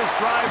keep this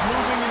drive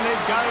moving, and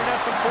they've got it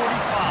at the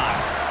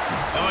 45.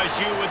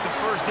 LSU with the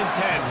 1st and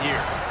 10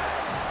 here.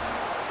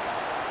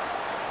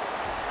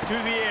 To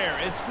the air,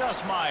 it's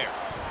Nussmeier.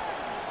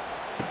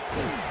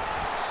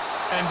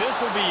 And this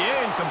will be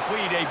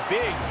incomplete. A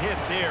big hit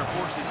there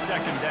forces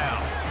 2nd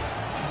down.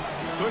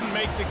 Couldn't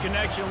make the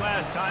connection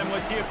last time.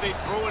 Let's see if they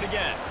throw it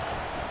again.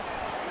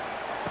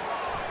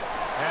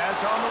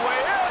 Pass on the way.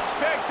 It's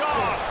picked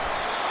off.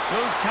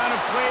 Those kind of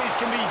plays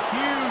can be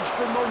huge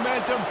for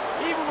momentum.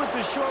 Even with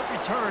the short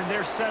return,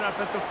 they're set up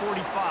at the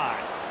 45.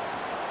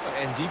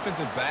 And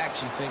defensive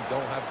backs you think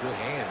don't have good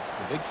hands.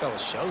 The big fella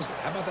shows it.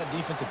 How about that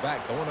defensive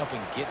back going up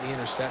and getting the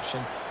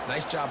interception?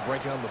 Nice job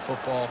breaking on the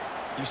football.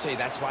 You say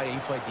that's why you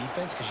play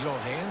defense, because you don't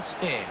have hands?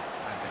 Yeah,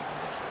 I beg to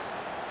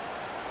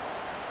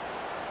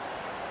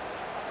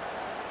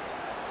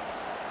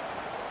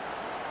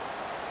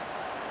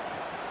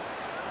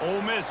differ.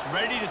 Ole Miss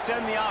ready to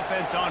send the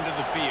offense onto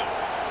the field.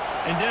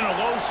 And then a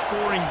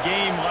low-scoring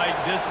game like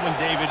this one,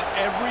 David,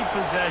 every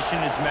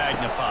possession is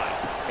magnified.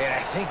 And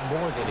I think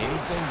more than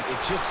anything, it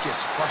just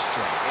gets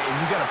frustrating. And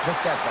you got to put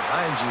that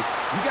behind you.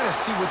 You got to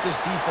see what this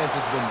defense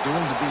has been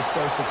doing to be so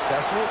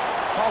successful.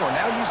 Caller,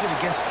 now use it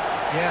against them.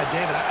 Yeah,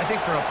 David, I think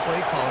for a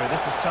play caller,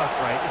 this is tough,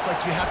 right? It's like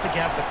you have to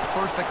have the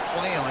perfect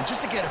play on just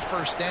to get a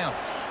first down.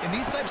 In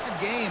these types of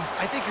games,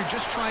 I think you're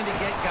just trying to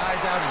get guys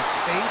out in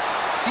space,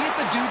 see if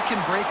a dude can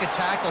break a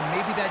tackle.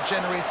 Maybe that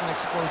generates an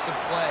explosive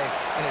play,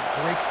 and it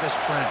breaks this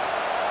trend.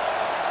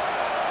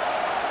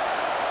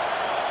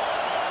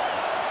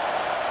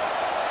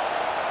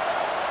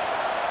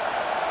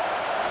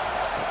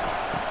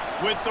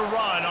 With the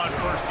run on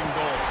 1st and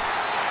goal.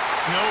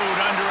 Snowed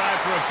under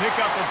after a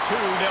pickup of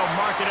 2. They'll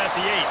mark it at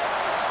the 8.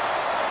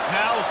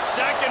 Now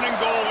 2nd and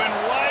goal, and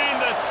right in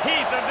the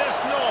teeth of this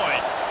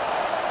noise.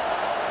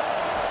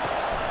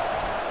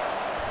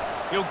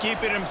 He'll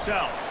keep it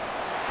himself.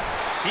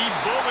 He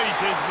bullies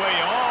his way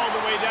all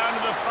the way down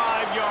to the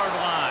 5-yard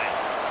line.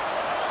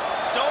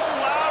 So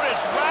loud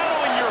it's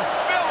rattling your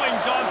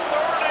fillings on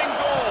 3rd and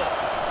goal.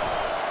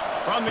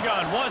 From the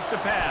gun, wants to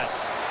pass.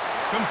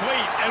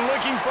 Complete and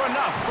looking for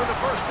enough for the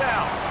first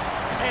down.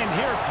 And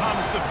here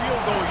comes the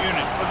field goal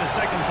unit for the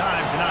 2nd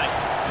time tonight.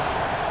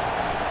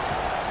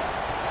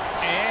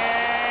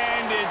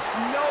 And it's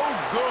no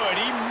good.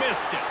 He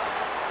missed it.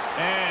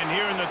 And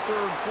here in the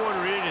 3rd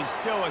quarter, it is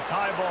still a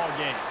tie ball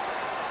game.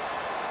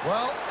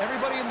 Well,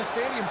 everybody in the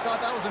stadium thought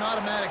that was an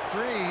automatic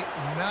 3.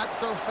 Not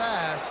so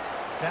fast.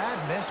 Bad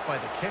miss by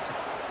the kicker.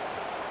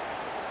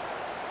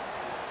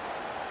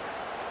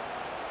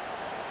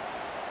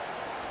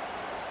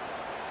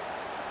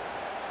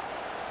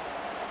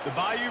 The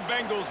Bayou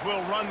Bengals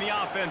will run the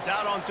offense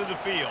out onto the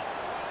field.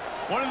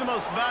 One of the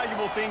most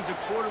valuable things a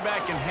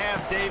quarterback can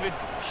have, David,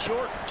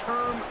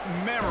 short-term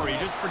memory.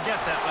 Just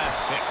forget that last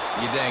pick.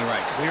 You're dang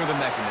right. Clear the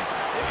mechanism.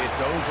 It's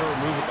over,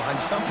 move it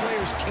behind you. Some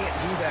players can't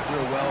do that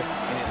real well,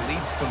 and it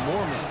leads to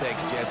more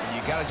mistakes, Jesse.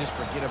 You got to just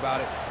forget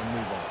about it and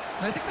move on.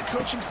 And I think the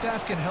coaching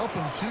staff can help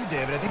him too,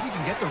 David. I think you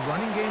can get the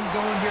running game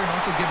going here and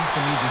also give him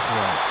some easy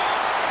throws.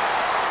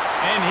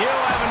 And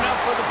he'll have enough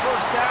for the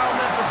first down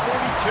at the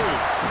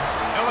 42.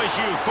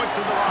 LSU quick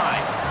to the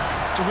line.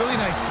 It's a really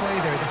nice play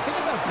there. The thing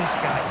about this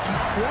guy, he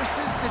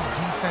forces the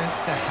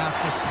defense to have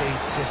to stay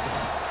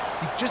disciplined.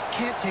 You just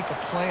can't take a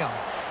play on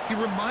him. He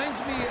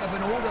reminds me of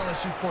an old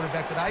LSU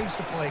quarterback that I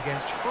used to play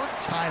against, Hurt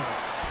Tyler.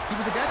 He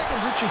was a guy that could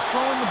hurt you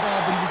throwing the ball,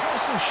 but he was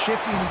also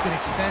shifty and he could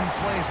extend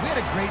plays. We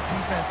had a great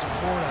defense in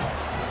Florida,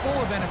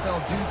 full of NFL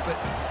dudes, but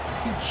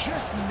he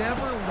just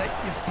never let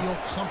you feel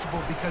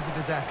comfortable because of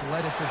his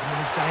athleticism and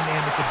his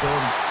dynamic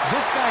ability.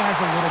 This guy has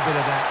a little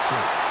bit of that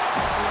too.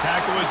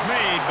 Tackle is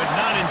made, but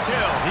not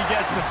until he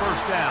gets the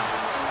first down.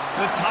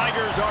 The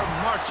Tigers are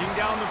marching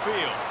down the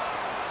field.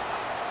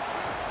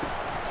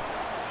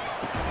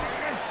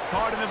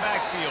 Caught in the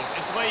backfield.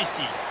 It's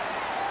Lacey.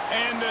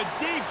 And the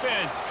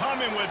defense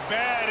coming with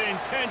bad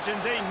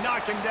intentions. They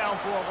knock him down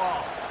for a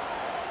loss.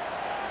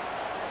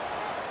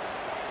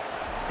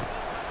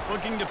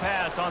 Looking to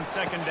pass on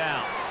 2nd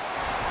down.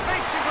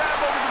 Makes a grab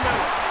over the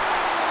middle.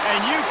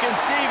 And you can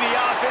see the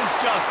offense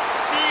just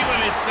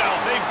feeling itself.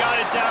 They've got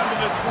it down to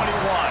the 21.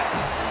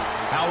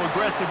 How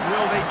aggressive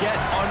will they get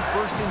on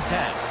 1st and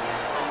 10?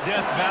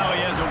 Death Valley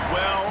has a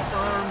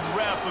well-earned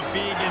rep of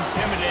being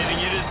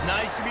intimidating. It is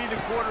nice to be the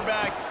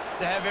quarterback,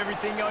 to have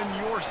everything on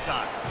your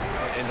side.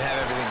 And have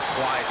everything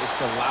quiet. It's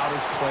the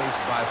loudest place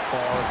by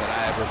far that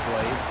I ever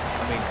played.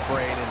 I mean, for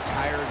an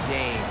entire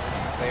game,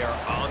 they are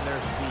on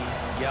their feet,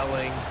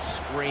 yelling,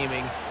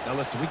 screaming. Now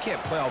listen, we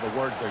can't play all the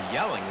words they're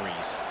yelling,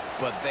 Reese,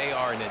 but they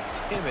are an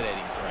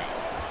intimidating crowd.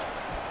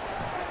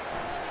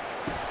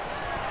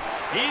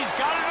 He's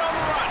got it on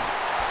the run.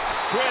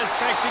 Crisp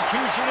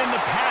execution in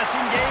the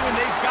passing game, and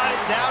they've got it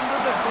down to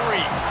the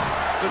 3.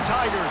 The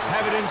Tigers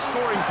have it in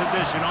scoring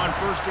position on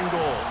 1st and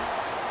goal.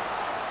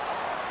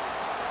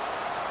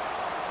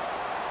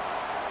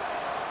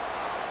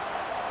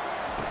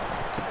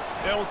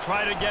 They'll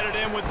try to get it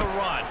in with the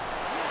run.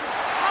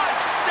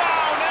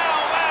 Touchdown,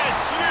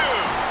 LSU!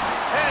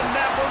 And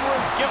that one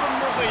will give them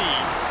the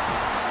lead.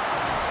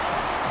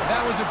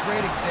 That was a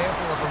great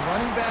example of a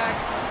running back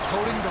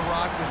toting the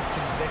rock with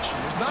conviction.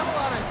 There's not a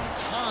lot of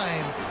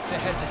time to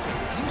hesitate.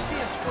 If you see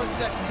a split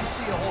second, you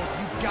see a hole,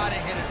 you've got to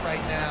hit it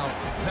right now.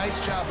 Nice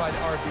job by the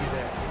RB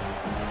there.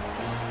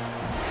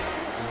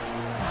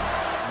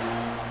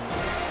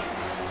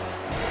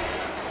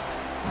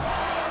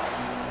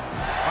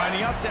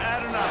 Lining up to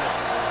add another.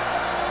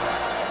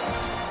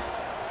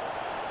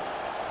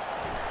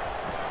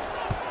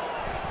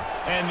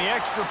 And And the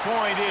extra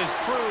point is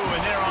true,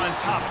 and they're on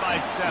top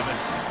by 7.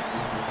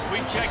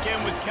 We check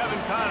in with Kevin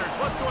Connors.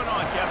 What's going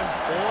on, Kevin?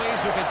 Boys,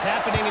 if it's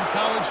happening in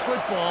college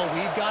football,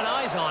 we've got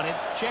eyes on it.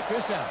 Check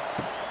this out.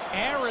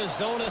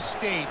 Arizona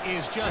State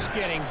is just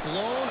getting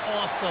blown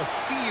off the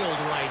field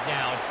right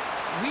now.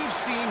 We've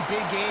seen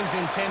big games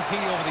in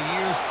Tempe over the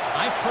years.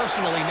 I've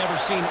personally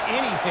never seen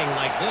anything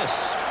like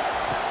this.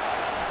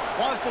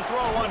 Wants to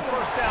throw on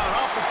first down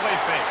off the play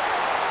fake.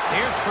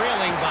 They're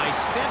trailing by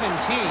 17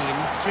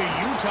 to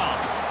Utah.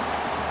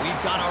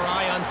 We've got our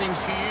eye on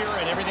things here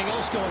and everything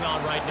else going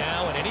on right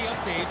now, and any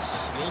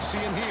updates, you'll see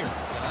them here,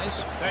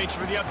 guys. Thanks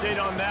for the update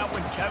on that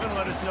one, Kevin.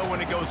 Let us know when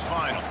it goes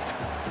final.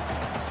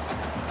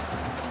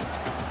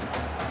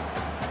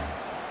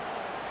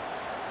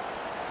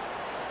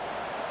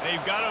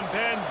 They've got them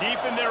pinned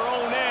deep in their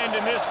own end,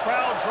 and this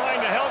crowd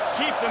trying to help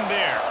keep them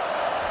there.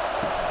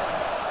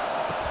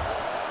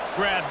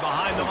 Grab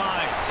behind the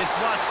line. It's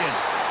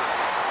Watkins.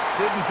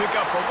 Didn't pick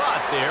up a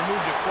lot there.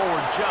 Moved it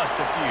forward just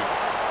a few.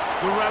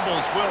 The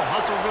Rebels will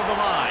hustle to the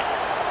line.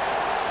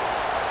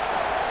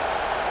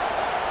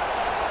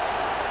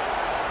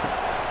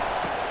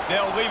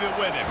 They'll leave it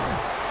with him.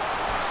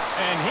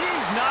 And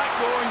he's not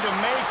going to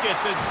make it.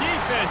 The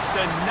defense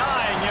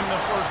denying him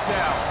the first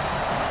down.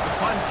 The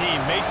punt team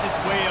makes its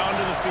way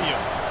onto the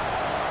field.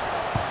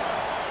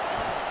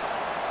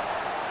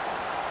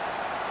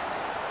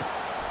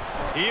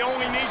 He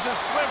only needs a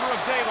sliver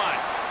of daylight.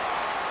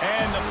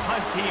 And the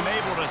punt team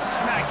able to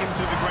smack him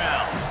to the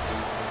ground.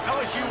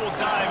 LSU will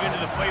dive into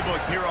the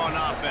playbook here on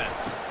offense.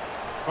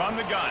 From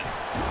the gun,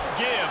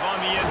 give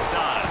on the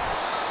inside.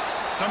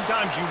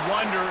 Sometimes you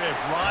wonder if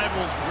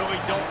rivals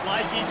really don't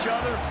like each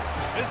other.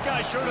 This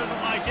guy sure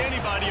doesn't like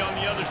anybody on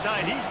the other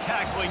side. He's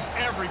tackling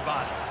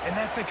everybody. And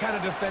that's the kind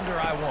of defender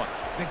I want.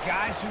 The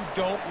guys who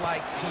don't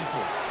like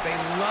people. They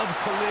love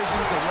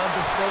collisions. They love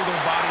to throw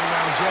their body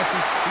around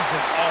Jesse. He's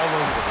been all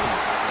over the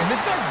field. And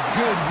this guy's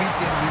good week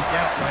in, week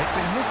out, right?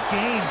 But in this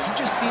game, he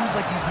just seems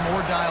like he's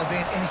more dialed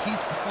in, and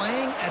he's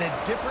playing at a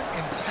different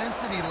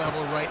intensity level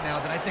right now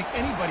than I think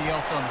anybody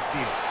else on the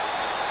field.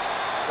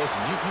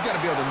 Listen, you got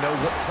to be able to know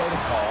what play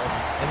to call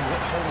and what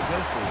hole to go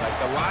through. Like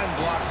the line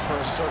blocks for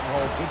a certain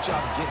hole. Good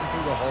job getting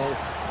through the hole,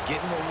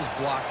 getting what was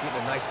blocked,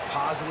 getting a nice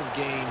positive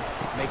gain,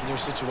 making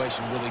your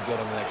situation really good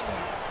on the next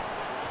down.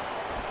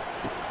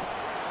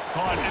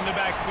 Caught in the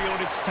backfield,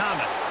 it's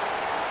Thomas.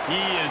 He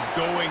is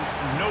going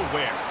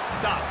nowhere.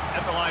 Stop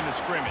at the line of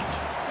scrimmage.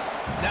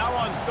 Now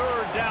on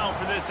third down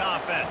for this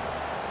offense.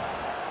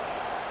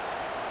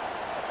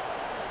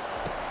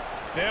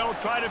 They'll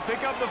try to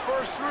pick up the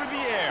first through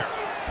the air.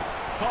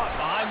 Caught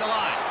behind the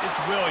line. It's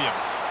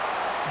Williams.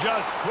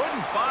 Just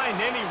couldn't find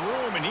any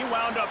room, and he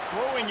wound up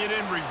throwing it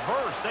in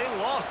reverse. They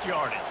lost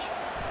yardage.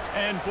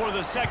 And for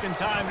the second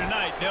time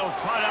tonight, they'll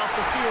trot out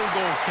the field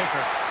goal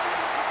kicker.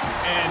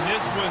 And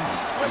this one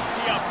splits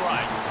the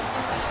uprights.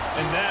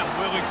 And that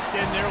will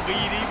extend their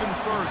lead even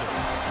further.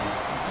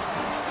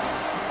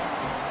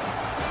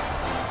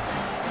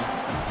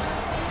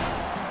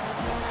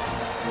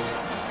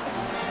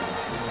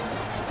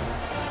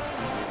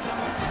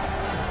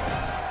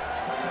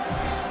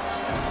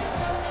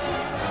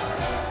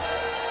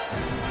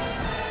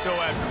 So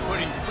after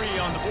putting 3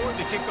 on the board,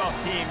 the kickoff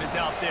team is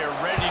out there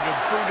ready to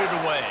boot it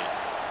away.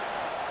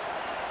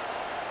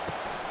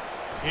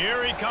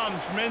 Here he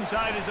comes from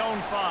inside his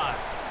own 5.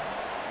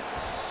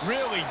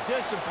 Really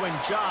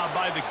disciplined job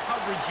by the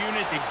coverage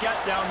unit to get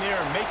down there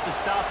and make the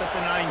stop at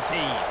the 19.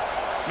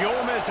 The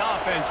Ole Miss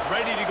offense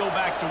ready to go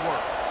back to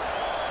work.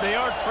 They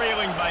are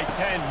trailing by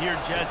 10 here,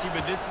 Jesse,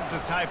 but this is the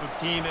type of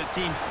team that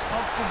seems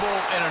comfortable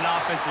in an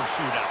offensive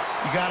shootout.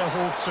 You got to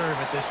hold serve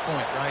at this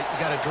point, right? You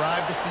got to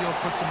drive the field,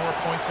 put some more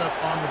points up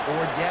on the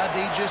board. Yeah,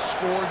 they just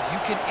scored.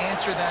 You can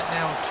answer that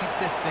now and keep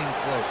this thing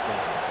close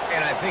there.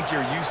 And I think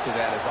you're used to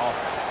that as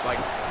offense.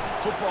 Like,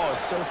 football is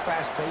so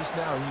fast-paced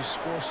now, and you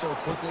score so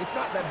quickly, it's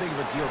not that big of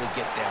a deal to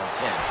get down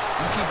 10.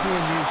 You keep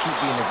being you, keep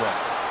being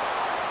aggressive.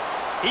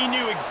 He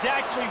knew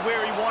exactly where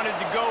he wanted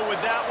to go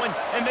with that one,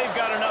 and they've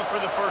got enough for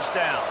the first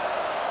down.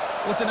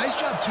 Well, it's a nice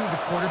job, too, of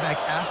the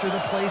quarterback after the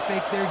play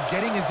fake there,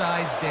 getting his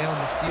eyes down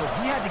the field.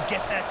 He had to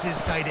get that to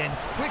his tight end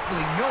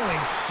quickly, knowing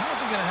he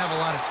wasn't going to have a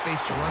lot of space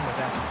to run with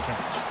after the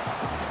catch.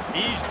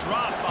 He's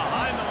dropped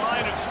behind the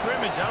line of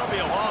scrimmage. That'll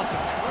be a loss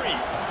of 3.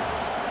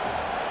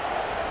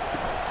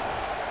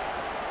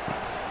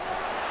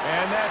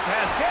 And that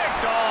pass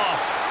kicked off.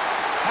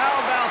 How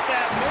about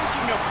that?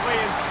 Making a play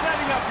and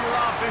setting up your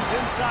offense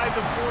inside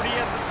the 40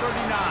 at the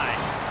 39.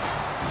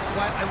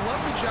 Well, I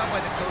love the job by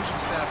the coaching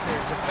staff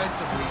there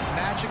defensively,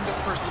 matching the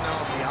personnel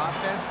of the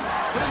offense,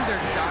 putting their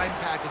dime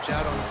package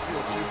out on the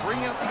field. So you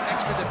bring out the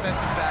extra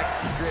defensive back,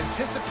 you're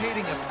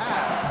anticipating a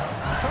pass,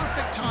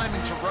 perfect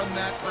timing to run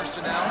that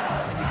personnel,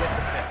 and you get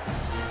the pick.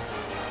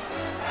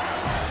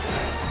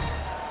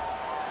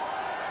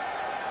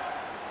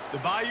 The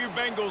Bayou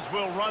Bengals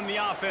will run the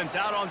offense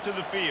out onto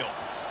the field.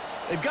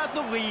 They've got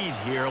the lead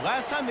here.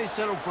 Last time they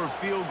settled for a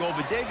field goal,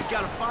 but David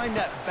got to find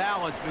that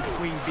balance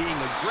between being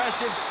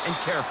aggressive and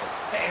careful.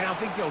 And I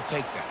think they'll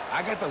take that.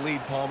 I got the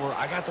lead, Palmer.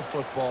 I got the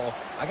football.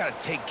 I got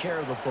to take care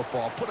of the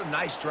football, put a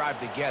nice drive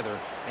together,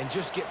 and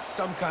just get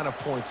some kind of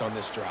points on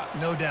this drive.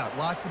 No doubt.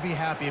 Lots to be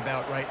happy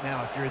about right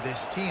now if you're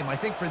this team. I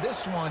think for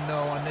this one,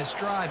 though, on this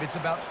drive, it's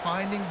about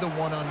finding the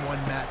one-on-one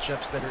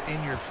matchups that are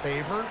in your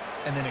favor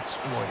and then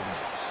exploiting them.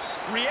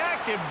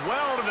 Reacted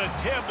well to the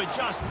tip, but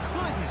just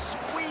couldn't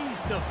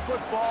squeeze the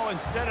football.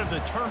 Instead of the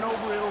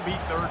turnover, it'll be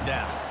third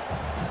down.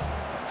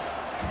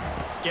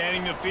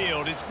 Scanning the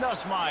field, it's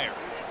Nussmeier.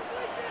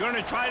 Going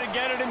to try to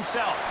get it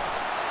himself.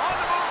 On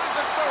the move at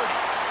the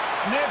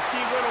 30.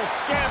 Nifty little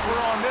scamper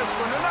on this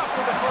one. Enough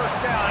for the first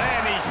down,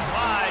 and he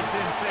slides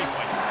in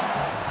safely.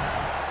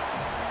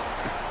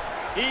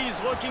 He's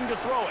looking to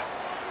throw it.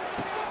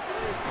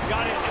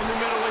 Got it in the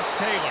middle, it's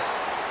Taylor.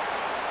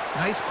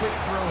 Nice quick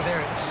throw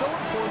there. It's so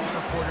important for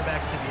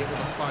quarterbacks to be able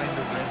to find a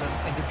rhythm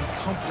and to be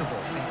comfortable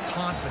and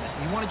confident.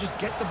 You want to just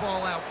get the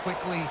ball out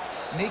quickly,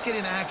 make it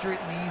an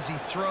accurate and easy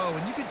throw.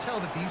 And you can tell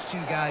that these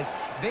two guys,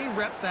 they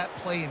rep that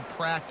play in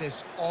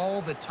practice all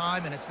the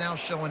time, and it's now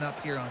showing up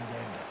here on game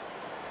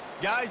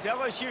day. Guys,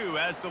 LSU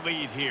has the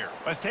lead here.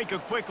 Let's take a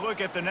quick look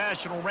at the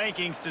national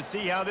rankings to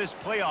see how this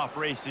playoff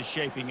race is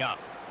shaping up.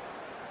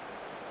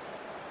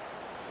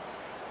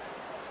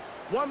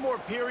 One more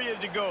period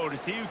to go to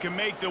see who can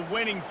make the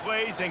winning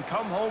plays and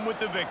come home with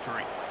the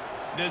victory.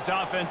 This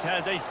offense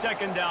has a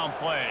second down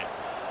play.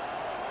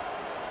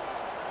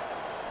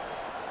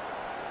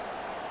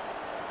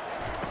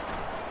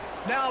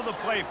 Now the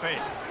play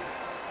fake.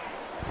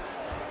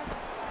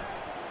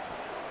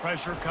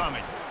 Pressure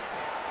coming.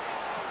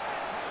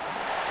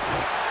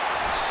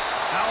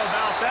 How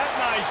about that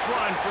nice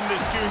run from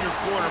this junior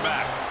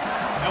quarterback?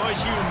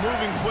 LSU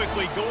moving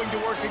quickly, going to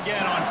work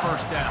again on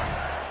first down.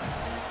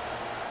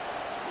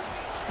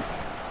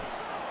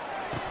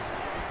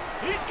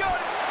 He's got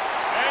it,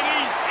 and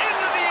he's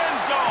into the end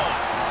zone.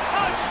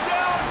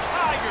 Touchdown,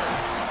 Tigers.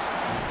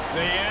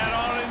 They add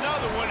on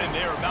another one, and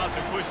they're about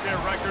to push their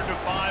record to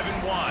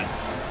 5-1.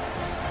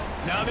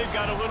 Now they've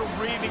got a little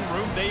breathing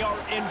room. They are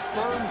in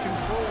firm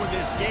control of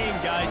this game,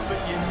 guys, but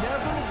you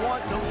never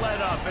want to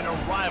let up in a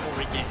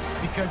rivalry game.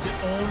 Because it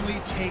only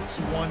takes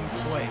one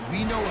play.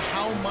 We know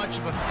how much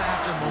of a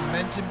factor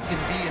momentum can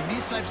be in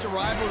these types of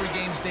rivalry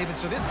games, David,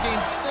 so this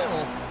game's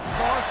still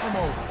far from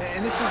over.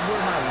 And this is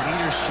where my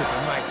leadership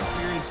and my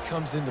experience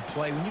comes into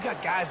play. When you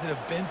got guys that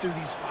have been through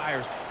these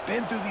fires,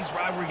 been through these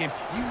rivalry games,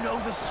 you know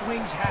the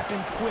swings happen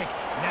quick.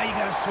 Now you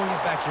got to swing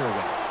it back your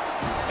way.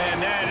 And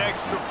that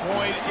extra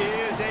point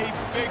is a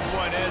big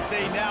one as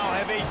they now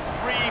have a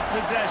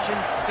 3-possession,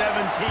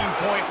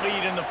 17-point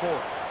lead in the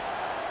fourth.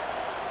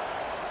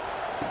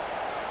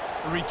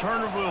 The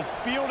returner will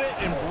field it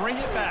and bring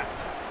it back.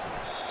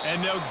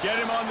 And they'll get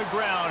him on the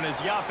ground as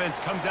the offense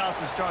comes out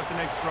to start the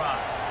next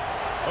drive.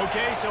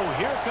 Okay, so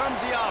here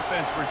comes the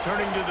offense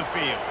returning to the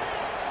field.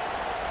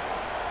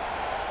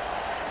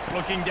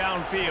 Looking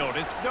downfield,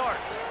 it's Dart.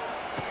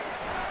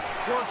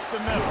 Works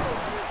the middle.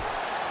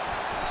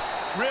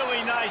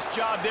 Really nice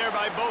job there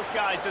by both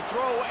guys to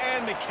throw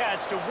and the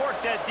catch to work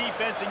that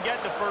defense and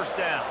get the first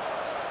down.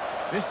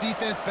 This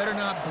defense better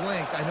not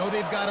blink. I know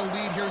they've got a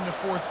lead here in the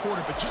fourth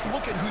quarter, but just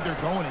look at who they're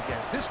going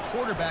against. This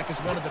quarterback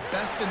is one of the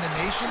best in the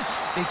nation.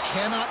 They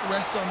cannot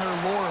rest on their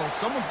laurels.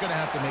 Someone's going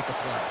to have to make a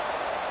play.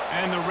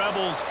 And the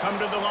Rebels come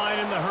to the line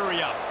in the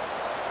hurry-up.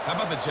 How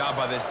about the job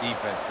by this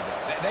defense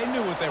today? They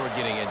knew what they were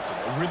getting into.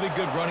 A really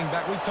good running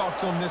back. We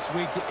talked to him this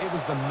week. It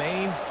was the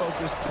main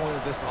focus point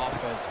of this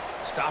offense,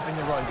 stopping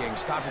the run game,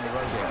 stopping the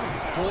run game.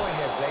 Boy,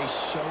 have they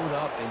showed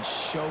up and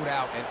showed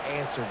out and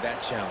answered that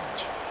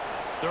challenge.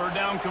 Third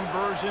down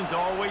conversion's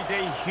always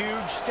a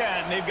huge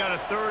stat, and they've got a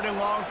 3rd and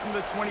long from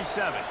the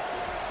 27.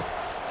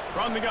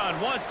 From the gun,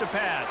 wants to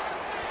pass.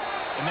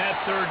 And that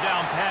 3rd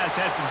down pass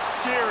had some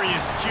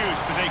serious juice,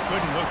 but they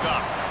couldn't hook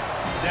up.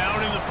 Down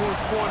in the fourth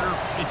quarter,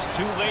 it's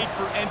too late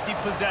for empty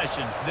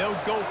possessions. They'll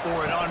go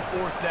for it on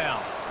 4th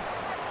down.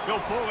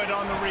 They'll pull it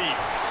on the read.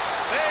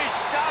 They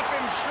stop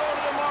him short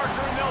of the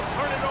marker, and they'll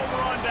turn it over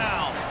on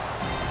downs.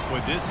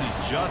 But this is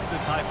just the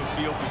type of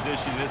field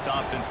position this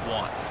offense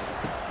wants.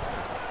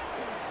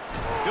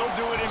 He'll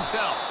do it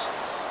himself.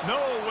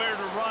 Nowhere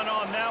to run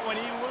on that one.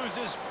 He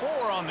loses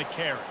 4 on the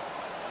carry.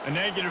 A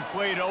negative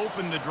play to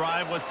open the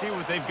drive. Let's see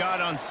what they've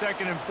got on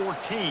 2nd and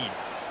 14.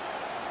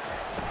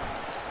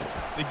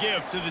 The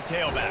give to the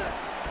tailback.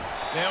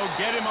 They'll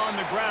get him on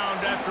the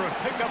ground after a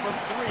pickup of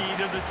 3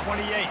 to the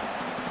 28.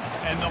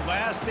 And the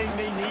last thing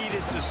they need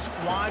is to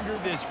squander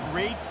this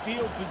great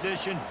field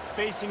position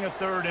facing a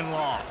 3rd and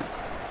long.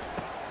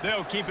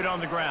 They'll keep it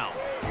on the ground.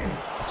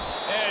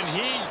 And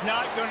he's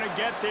not going to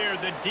get there.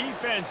 The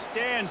defense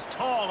stands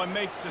tall and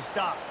makes the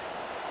stop.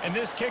 And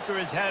this kicker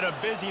has had a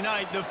busy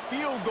night. The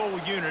field goal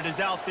unit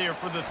is out there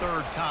for the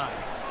 3rd time.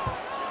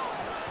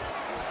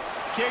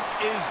 Kick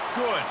is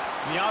good.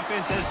 The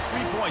offense has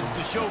 3 points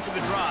to show for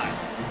the drive.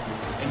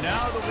 And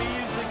now the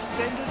lead is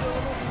extended a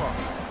little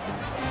further.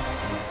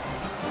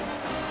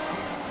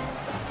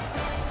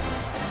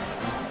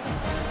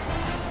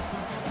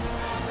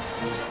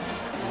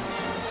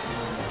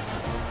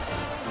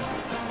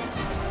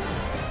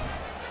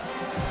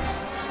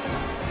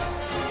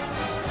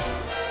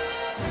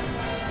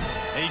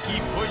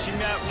 pushing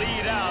that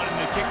lead out, and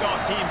the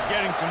kickoff team's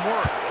getting some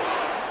work.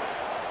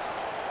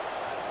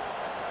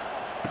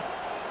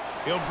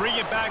 He'll bring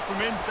it back from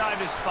inside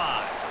his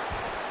 5.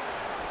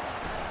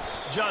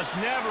 Just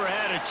never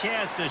had a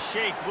chance to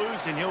shake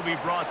loose, and he'll be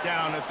brought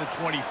down at the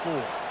 24.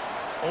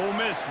 Ole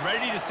Miss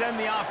ready to send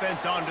the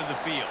offense onto the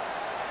field.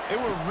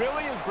 They were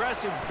really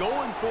aggressive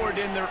going for it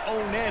in their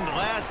own end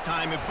last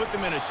time and put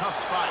them in a tough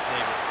spot,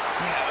 David.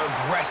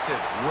 Yeah, aggressive,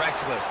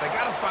 reckless. They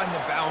got to find the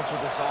balance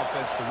with this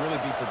offense to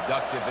really be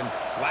productive. And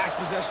last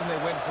possession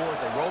they went for it,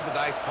 they rolled the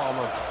dice,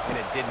 Palmer, and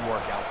it didn't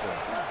work out for them.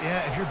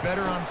 Yeah, if you're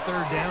better on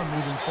third down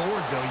moving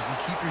forward, though, you can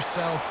keep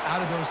yourself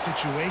out of those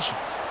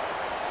situations.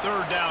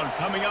 Third down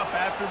coming up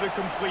after the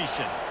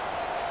completion.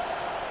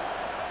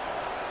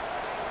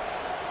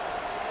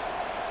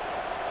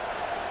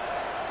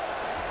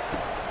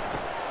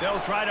 They'll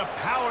try to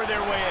power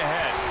their way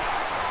ahead.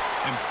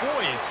 And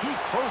boy, is he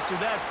close to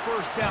that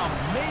first down,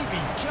 maybe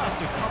just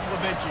a couple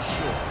of inches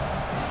short.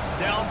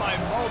 Down by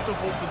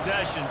multiple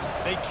possessions,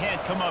 they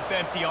can't come up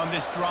empty on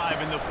this drive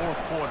in the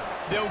fourth quarter.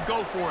 They'll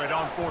go for it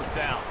on fourth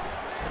down.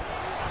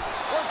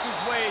 Works his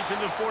way to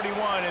the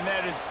 41, and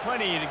that is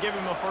plenty to give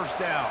him a first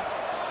down.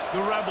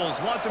 The Rebels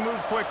want to move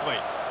quickly.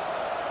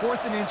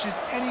 4th and inches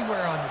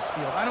anywhere on this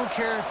field. I don't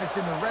care if it's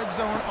in the red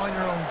zone on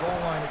your own goal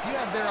line. If you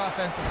have their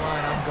offensive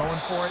line, I'm going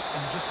for it,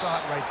 and you just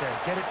saw it right there.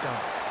 Get it done.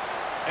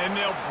 And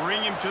they'll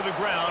bring him to the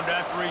ground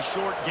after a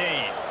short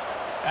gain.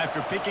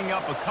 After picking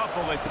up a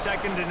couple at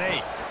 2nd and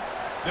 8.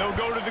 They'll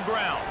go to the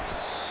ground.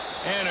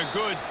 And a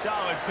good,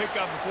 solid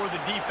pickup before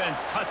the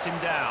defense cuts him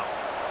down.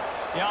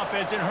 The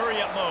offense in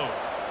hurry-up mode.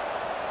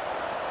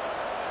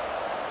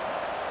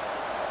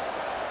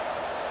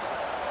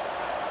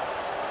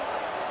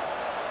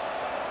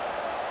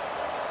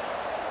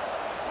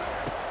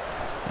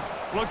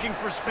 Looking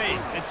for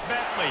space. It's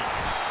Bentley.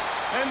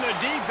 And the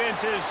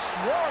defense is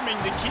swarming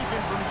to keep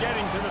him from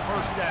getting to the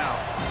first down.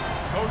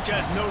 Coach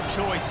has no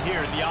choice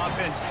here. The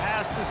offense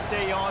has to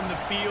stay on the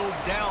field,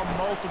 down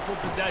multiple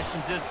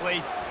possessions this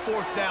late.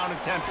 4th down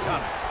attempt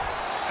coming.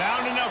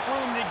 Found enough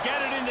room to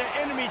get it into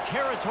enemy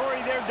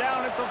territory. They're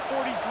down at the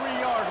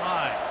 43-yard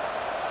line.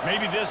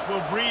 Maybe this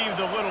will breathe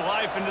a little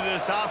life into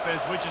this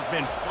offense, which has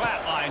been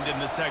flatlined in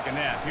the second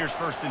half. Here's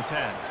 1st and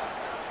 10.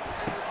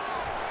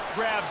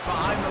 Grabbed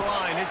behind the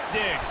line. It's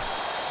Diggs.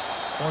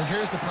 Well, and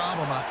here's the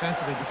problem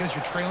offensively. Because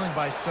you're trailing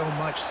by so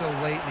much so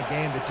late in the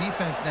game, the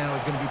defense now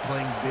is going to be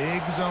playing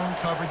big zone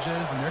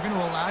coverages, and they're going to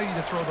allow you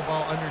to throw the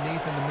ball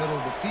underneath in the middle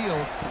of the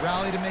field,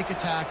 rally to make a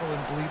tackle, and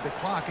bleed the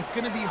clock. It's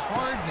going to be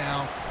hard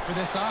now for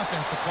this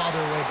offense to claw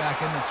their way back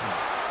in this one.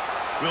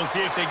 We'll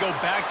see if they go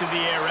back to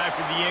the air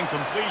after the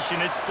incompletion.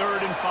 It's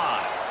 3rd and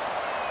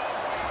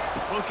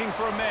 5. Looking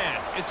for a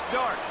man. It's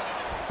Dart.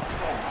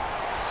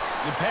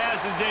 The pass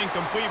is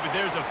incomplete, but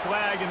there's a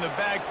flag in the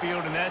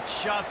backfield, and that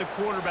shot the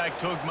quarterback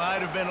took might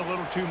have been a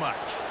little too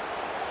much.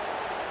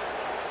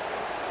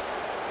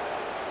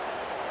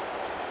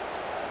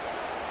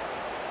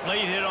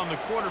 Late hit on the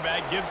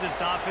quarterback gives this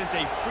offense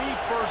a free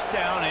first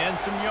down and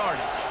some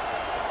yardage.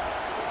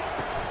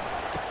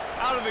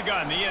 Out of the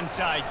gun, the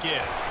inside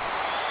give.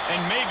 And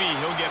maybe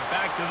he'll get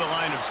back to the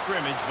line of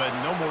scrimmage, but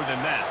no more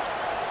than that.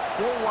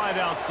 4 wide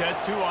out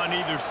set, 2 on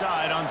either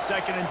side on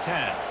 2nd and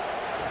 10.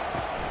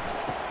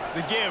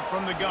 The give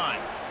from the gun.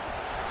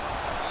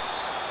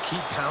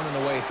 Keep pounding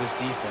away at this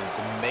defense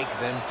and make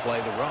them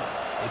play the run.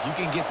 If you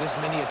can get this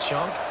many a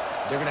chunk,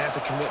 they're going to have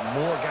to commit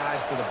more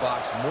guys to the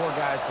box, more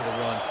guys to the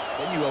run.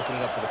 Then you open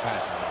it up for the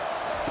passing game.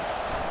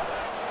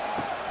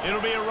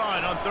 It'll be a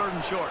run on 3rd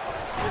and short.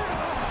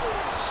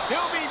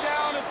 He'll be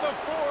down at the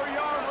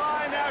 4-yard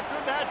line after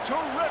that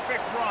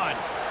terrific run.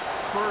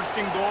 1st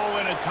and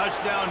goal, and a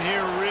touchdown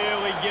here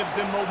really gives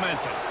them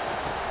momentum.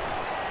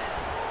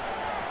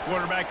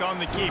 Quarterback on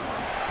the keeper.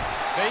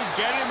 They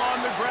get him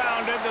on the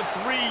ground at the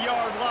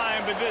 3-yard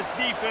line, but this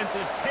defense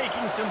is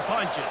taking some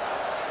punches.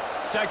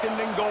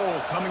 2nd and goal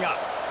coming up.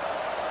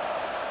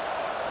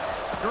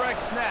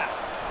 Direct snap.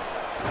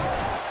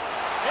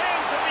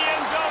 Into the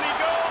end zone he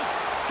goes.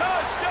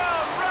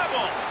 Touchdown,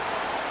 Rebels!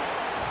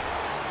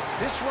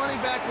 This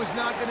running back was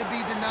not going to be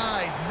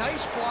denied.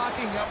 Nice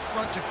blocking up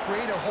front to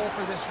create a hole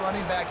for this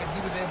running back, and he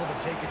was able to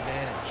take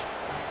advantage.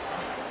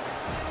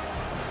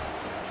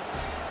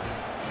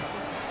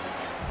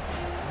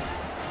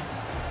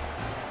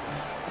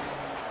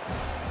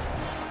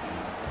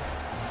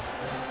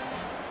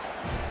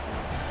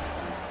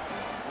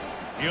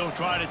 He'll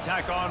try to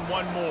tack on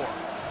one more.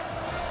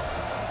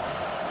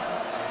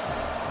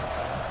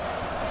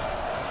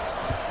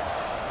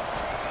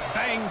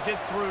 Bangs it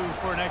through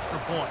for an extra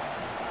point.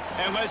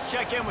 And let's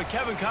check in with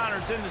Kevin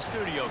Connors in the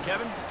studio.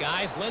 Kevin?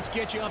 Guys, let's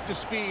get you up to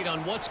speed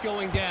on what's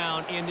going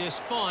down in this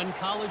fun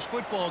college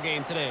football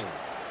game today.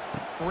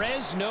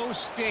 Fresno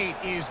State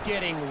is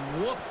getting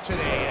whooped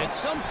today. At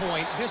some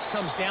point, this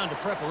comes down to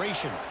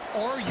preparation.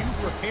 Are you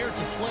prepared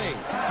to play?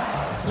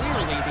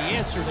 Clearly, the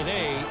answer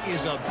today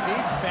is a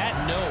big fat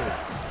no.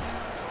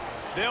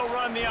 They'll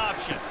run the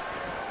option.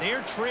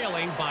 They're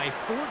trailing by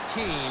 14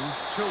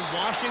 to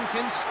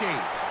Washington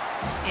State.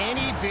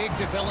 Any big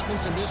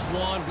developments in this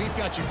one, we've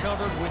got you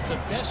covered with the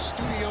best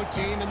studio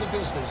team in the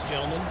business,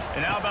 gentlemen.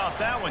 And how about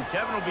that one?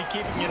 Kevin will be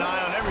keeping an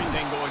eye on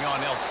everything going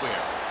on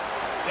elsewhere.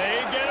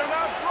 They get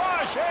enough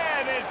rush,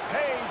 and it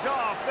pays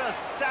off. The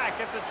sack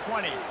at the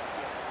 20.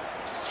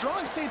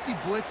 Strong safety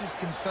blitzes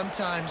can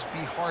sometimes be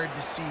hard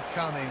to see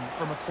coming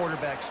from a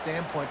quarterback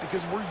standpoint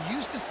because we're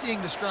used to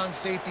seeing the strong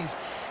safeties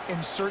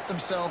insert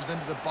themselves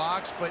into the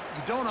box, but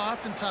you don't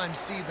oftentimes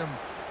see them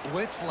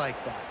blitz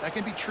like that. That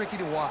can be tricky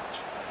to watch.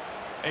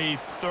 A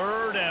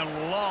 3rd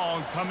and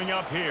long coming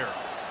up here.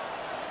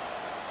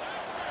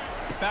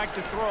 Back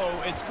to throw,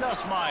 it's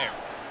Nussmeier.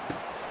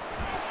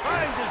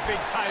 Finds his big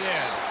tight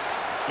end.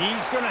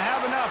 He's going to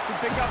have enough to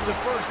pick up the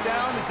first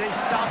down as they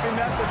stop him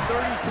at the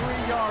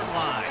 33-yard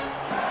line.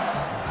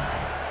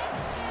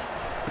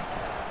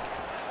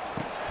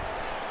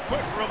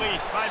 Quick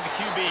release by the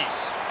QB.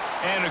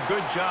 And a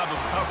good job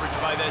of coverage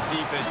by that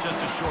defense, just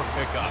a short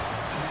pickup.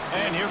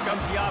 And here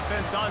comes the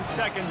offense on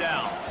 2nd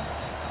down.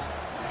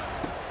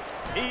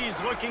 He's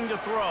looking to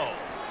throw.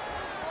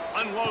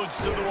 Unloads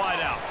to the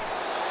wideout.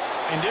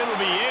 And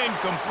it'll be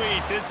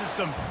incomplete. This is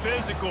some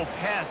physical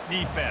pass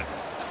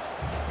defense.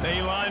 They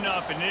line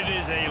up, and it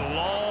is a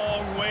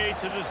long way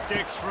to the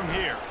sticks from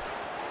here.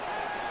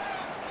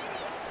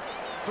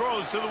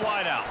 Throws to the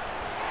wideout.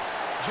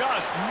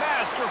 Just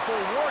masterful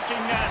working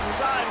that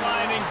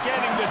sideline and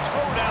getting the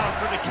toe down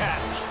for the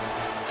catch.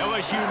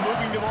 LSU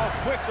moving the ball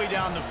quickly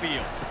down the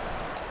field.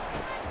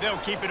 They'll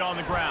keep it on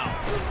the ground.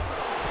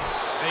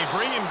 They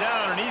bring him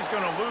down, and he's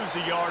going to lose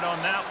a yard on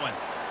that one.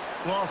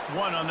 Lost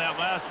 1 on that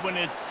last one.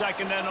 It's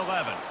 2nd and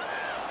 11.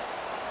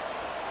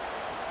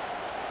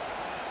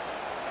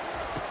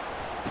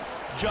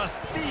 Just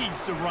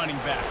feeds the running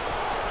back.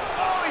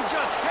 Oh, he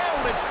just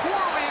handled it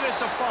poorly, and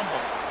it's a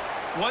fumble.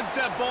 Once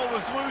that ball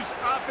was loose,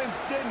 offense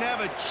didn't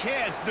have a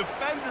chance.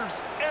 Defenders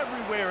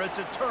everywhere. It's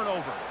a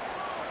turnover.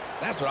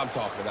 That's what I'm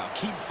talking about.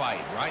 Keep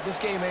fighting, right? This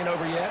game ain't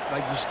over yet.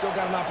 Like, you still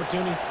got an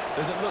opportunity.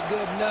 Does it look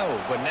good? No.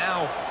 But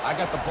now I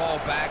got the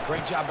ball back.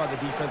 Great job by the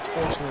defense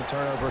forcing the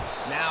turnover.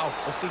 Now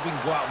let's see if we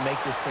can go out and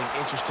make this thing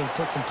interesting,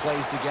 put some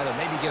plays together,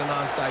 maybe get an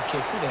onside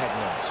kick. Who the heck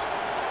knows?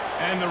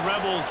 And the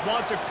Rebels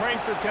want to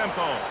crank the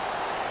tempo.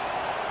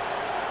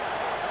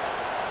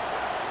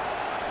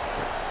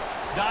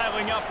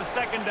 Dialing up a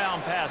 2nd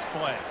down pass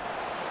play.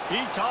 He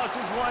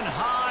tosses one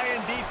high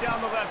and deep down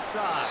the left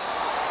side.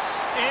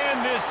 And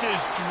this is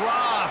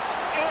dropped.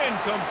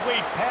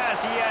 Incomplete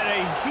pass. He had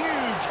a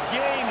huge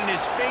gain in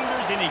his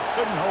fingers, and he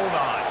couldn't hold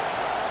on.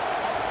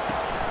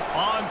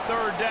 On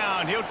 3rd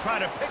down, he'll try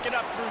to pick it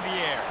up through the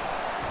air.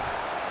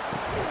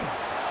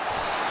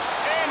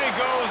 And it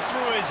goes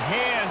through his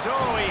hands.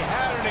 Oh, he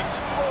had an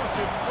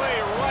explosive play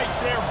right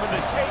there for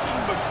the taking,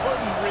 but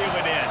couldn't reel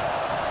it in.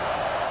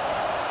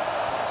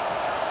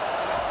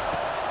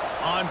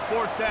 On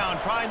 4th down,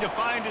 trying to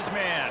find his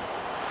man.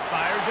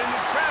 Fires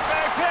into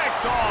traffic,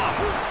 picked off.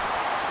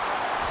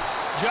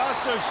 Just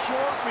a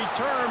short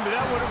return, but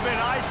that would have been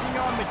icing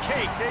on the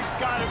cake. They've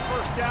got it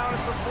 1st down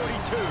at the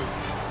 42.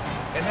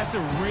 And that's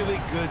a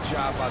really good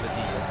job by the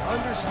defense,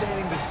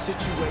 understanding the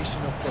situation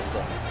of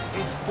football.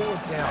 It's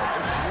 4th down.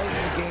 It's late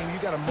in the game. You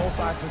got a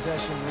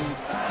multi-possession lead.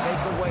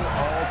 Take away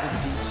all the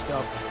deep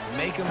stuff.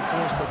 Make them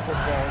force the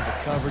football into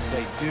coverage.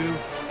 They do,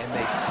 and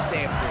they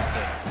stamp this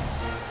game.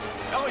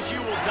 LSU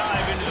will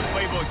dive into the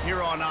playbook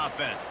here on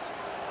offense.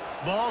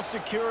 Ball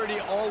security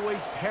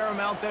always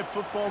paramount. That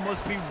football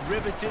must be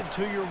riveted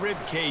to your rib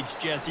cage,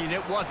 Jesse, and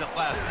it wasn't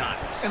last time.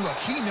 And look,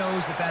 he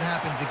knows that that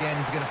happens again.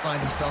 He's going to find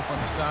himself on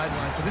the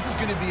sideline. So this is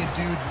going to be a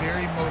dude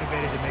very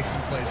motivated to make some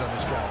plays on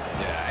this drive.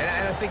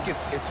 Yeah, and I think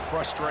it's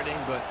frustrating,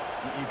 but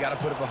you got to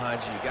put it behind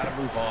you. You got to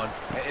move on.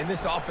 And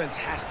this offense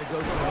has to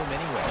go through him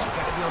anyways. You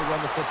got to be able to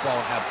run the football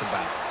and have some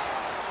balance.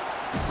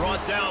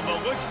 Brought down,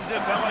 but looks as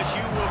if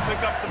LSU will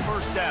pick up the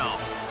 1st down.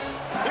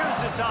 Here's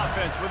this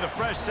offense with a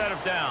fresh set of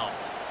downs.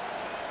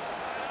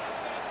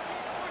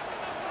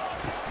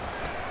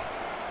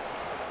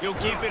 He'll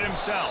keep it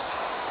himself.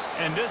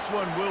 And this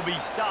one will be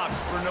stopped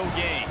for no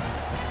gain.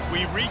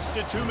 We reached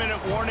the 2-minute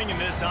warning, and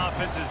this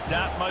offense is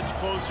that much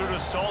closer to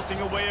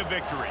salting away a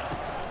victory.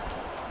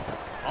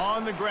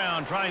 On the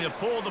ground, trying to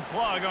pull the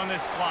plug on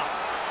this clock.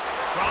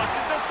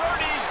 Crosses the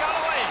 30, he's got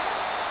away.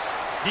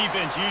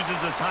 Defense uses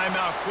a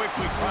timeout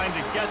quickly, trying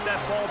to get that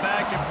ball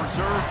back and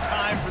preserve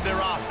time for their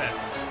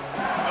offense.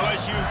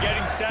 LSU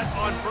getting set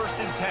on 1st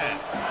and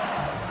 10.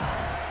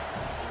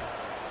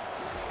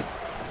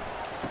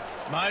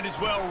 Might as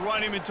well run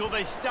him until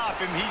they stop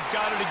him. He's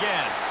got it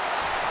again.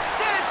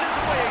 Dances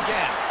away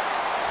again.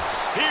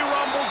 He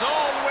rumbles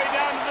all the way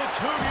down to the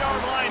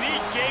 2-yard line. He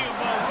gave him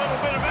a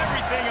little bit of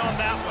everything on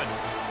that one.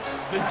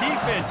 The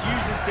defense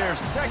uses their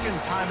 2nd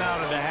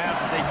timeout of the half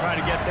as they try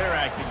to get their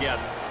act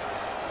together.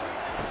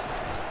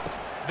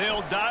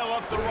 They'll dial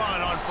up the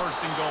run on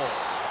 1st and goal.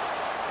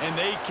 And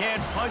they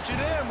can't punch it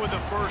in with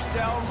a 1st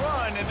down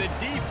run, and the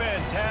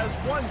defense has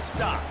one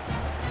stop.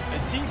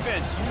 The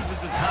defense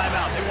uses a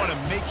timeout. They want to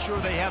make sure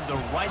they have the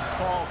right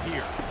call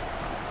here.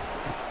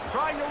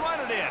 Trying to run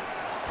it in.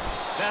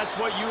 That's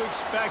what you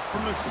expect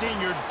from a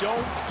senior.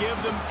 Don't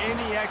give them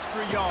any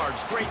extra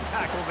yards. Great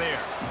tackle there.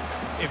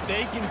 If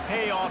they can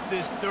pay off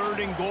this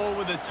 3rd and goal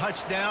with a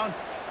touchdown,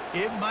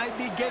 it might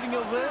be getting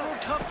a little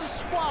tough to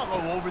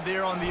swallow over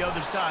there on the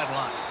other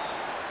sideline.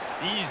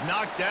 He's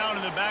knocked down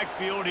in the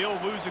backfield.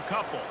 He'll lose a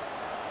couple.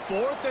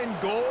 4th and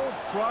goal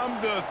from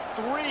the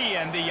 3,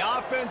 and the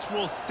offense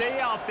will stay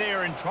out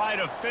there and try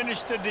to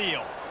finish the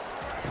deal.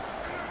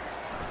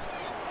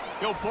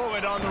 He'll pull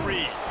it on the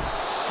read.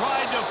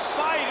 Tried to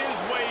fight his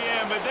way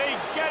in, but they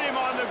get him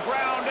on the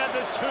ground at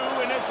the 2,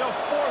 and it's a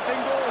 4th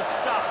and goal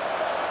stop.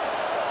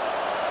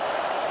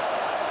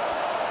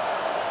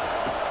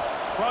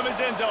 From his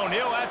end zone,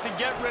 he'll have to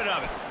get rid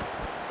of it.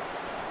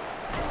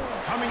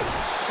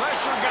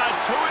 Pressure got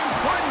to him,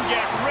 couldn't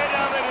get rid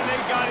of it, and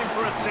they got him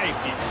for a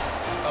safety.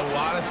 A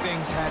lot of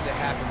things had to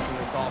happen for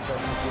this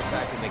offense to get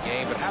back in the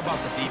game, but how about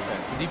the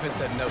defense? The defense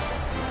said, no, sir,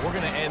 we're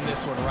going to end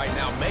this one right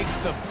now. Makes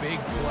the big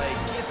play,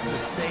 gets the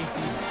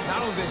safety.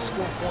 Not only do they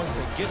score points,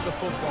 they get the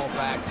football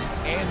back,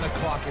 and the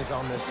clock is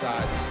on this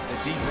side.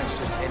 The defense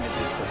just ended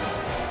this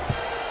football.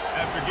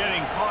 After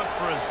getting caught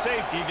for a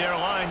safety, they're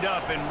lined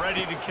up and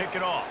ready to kick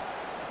it off.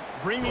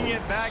 Bringing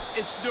it back,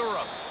 it's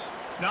Durham.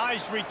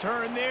 Nice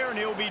return there, and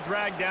he'll be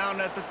dragged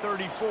down at the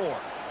 34.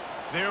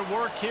 Their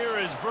work here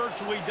is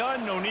virtually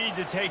done. No need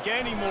to take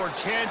any more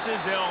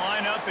chances. They'll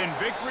line up in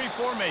victory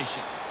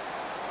formation.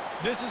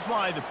 This is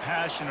why the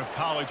passion of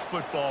college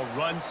football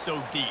runs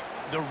so deep.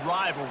 The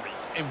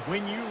rivalries. And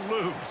when you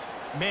lose,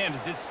 man,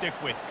 does it stick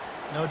with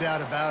you. No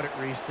doubt about it,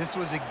 Reese. This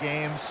was a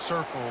game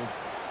circled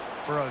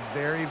for a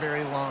very,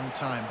 very long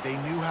time. They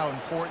knew how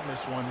important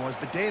this one was.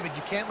 But, David,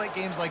 you can't let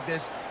games like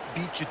this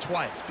beat you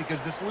twice,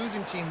 because this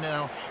losing team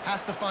now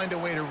has to find a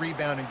way to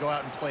rebound and go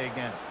out and play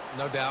again.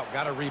 No doubt,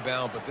 got to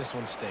rebound, but this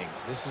one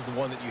stings. This is the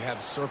one that you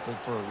have circled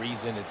for a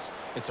reason. It's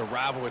a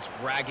rival, it's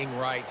bragging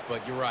rights,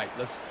 but you're right.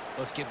 Let's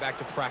get back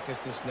to practice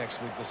this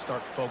next week. Let's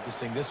start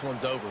focusing. This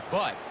one's over,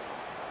 but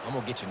I'm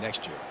going to get you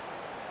next year.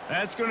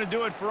 That's going to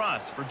do it for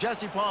us. For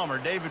Jesse Palmer,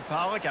 David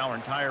Pollack, our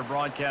entire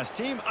broadcast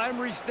team, I'm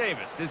Reese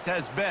Davis. This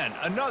has been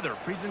another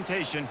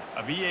presentation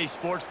of EA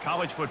Sports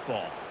College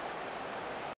Football.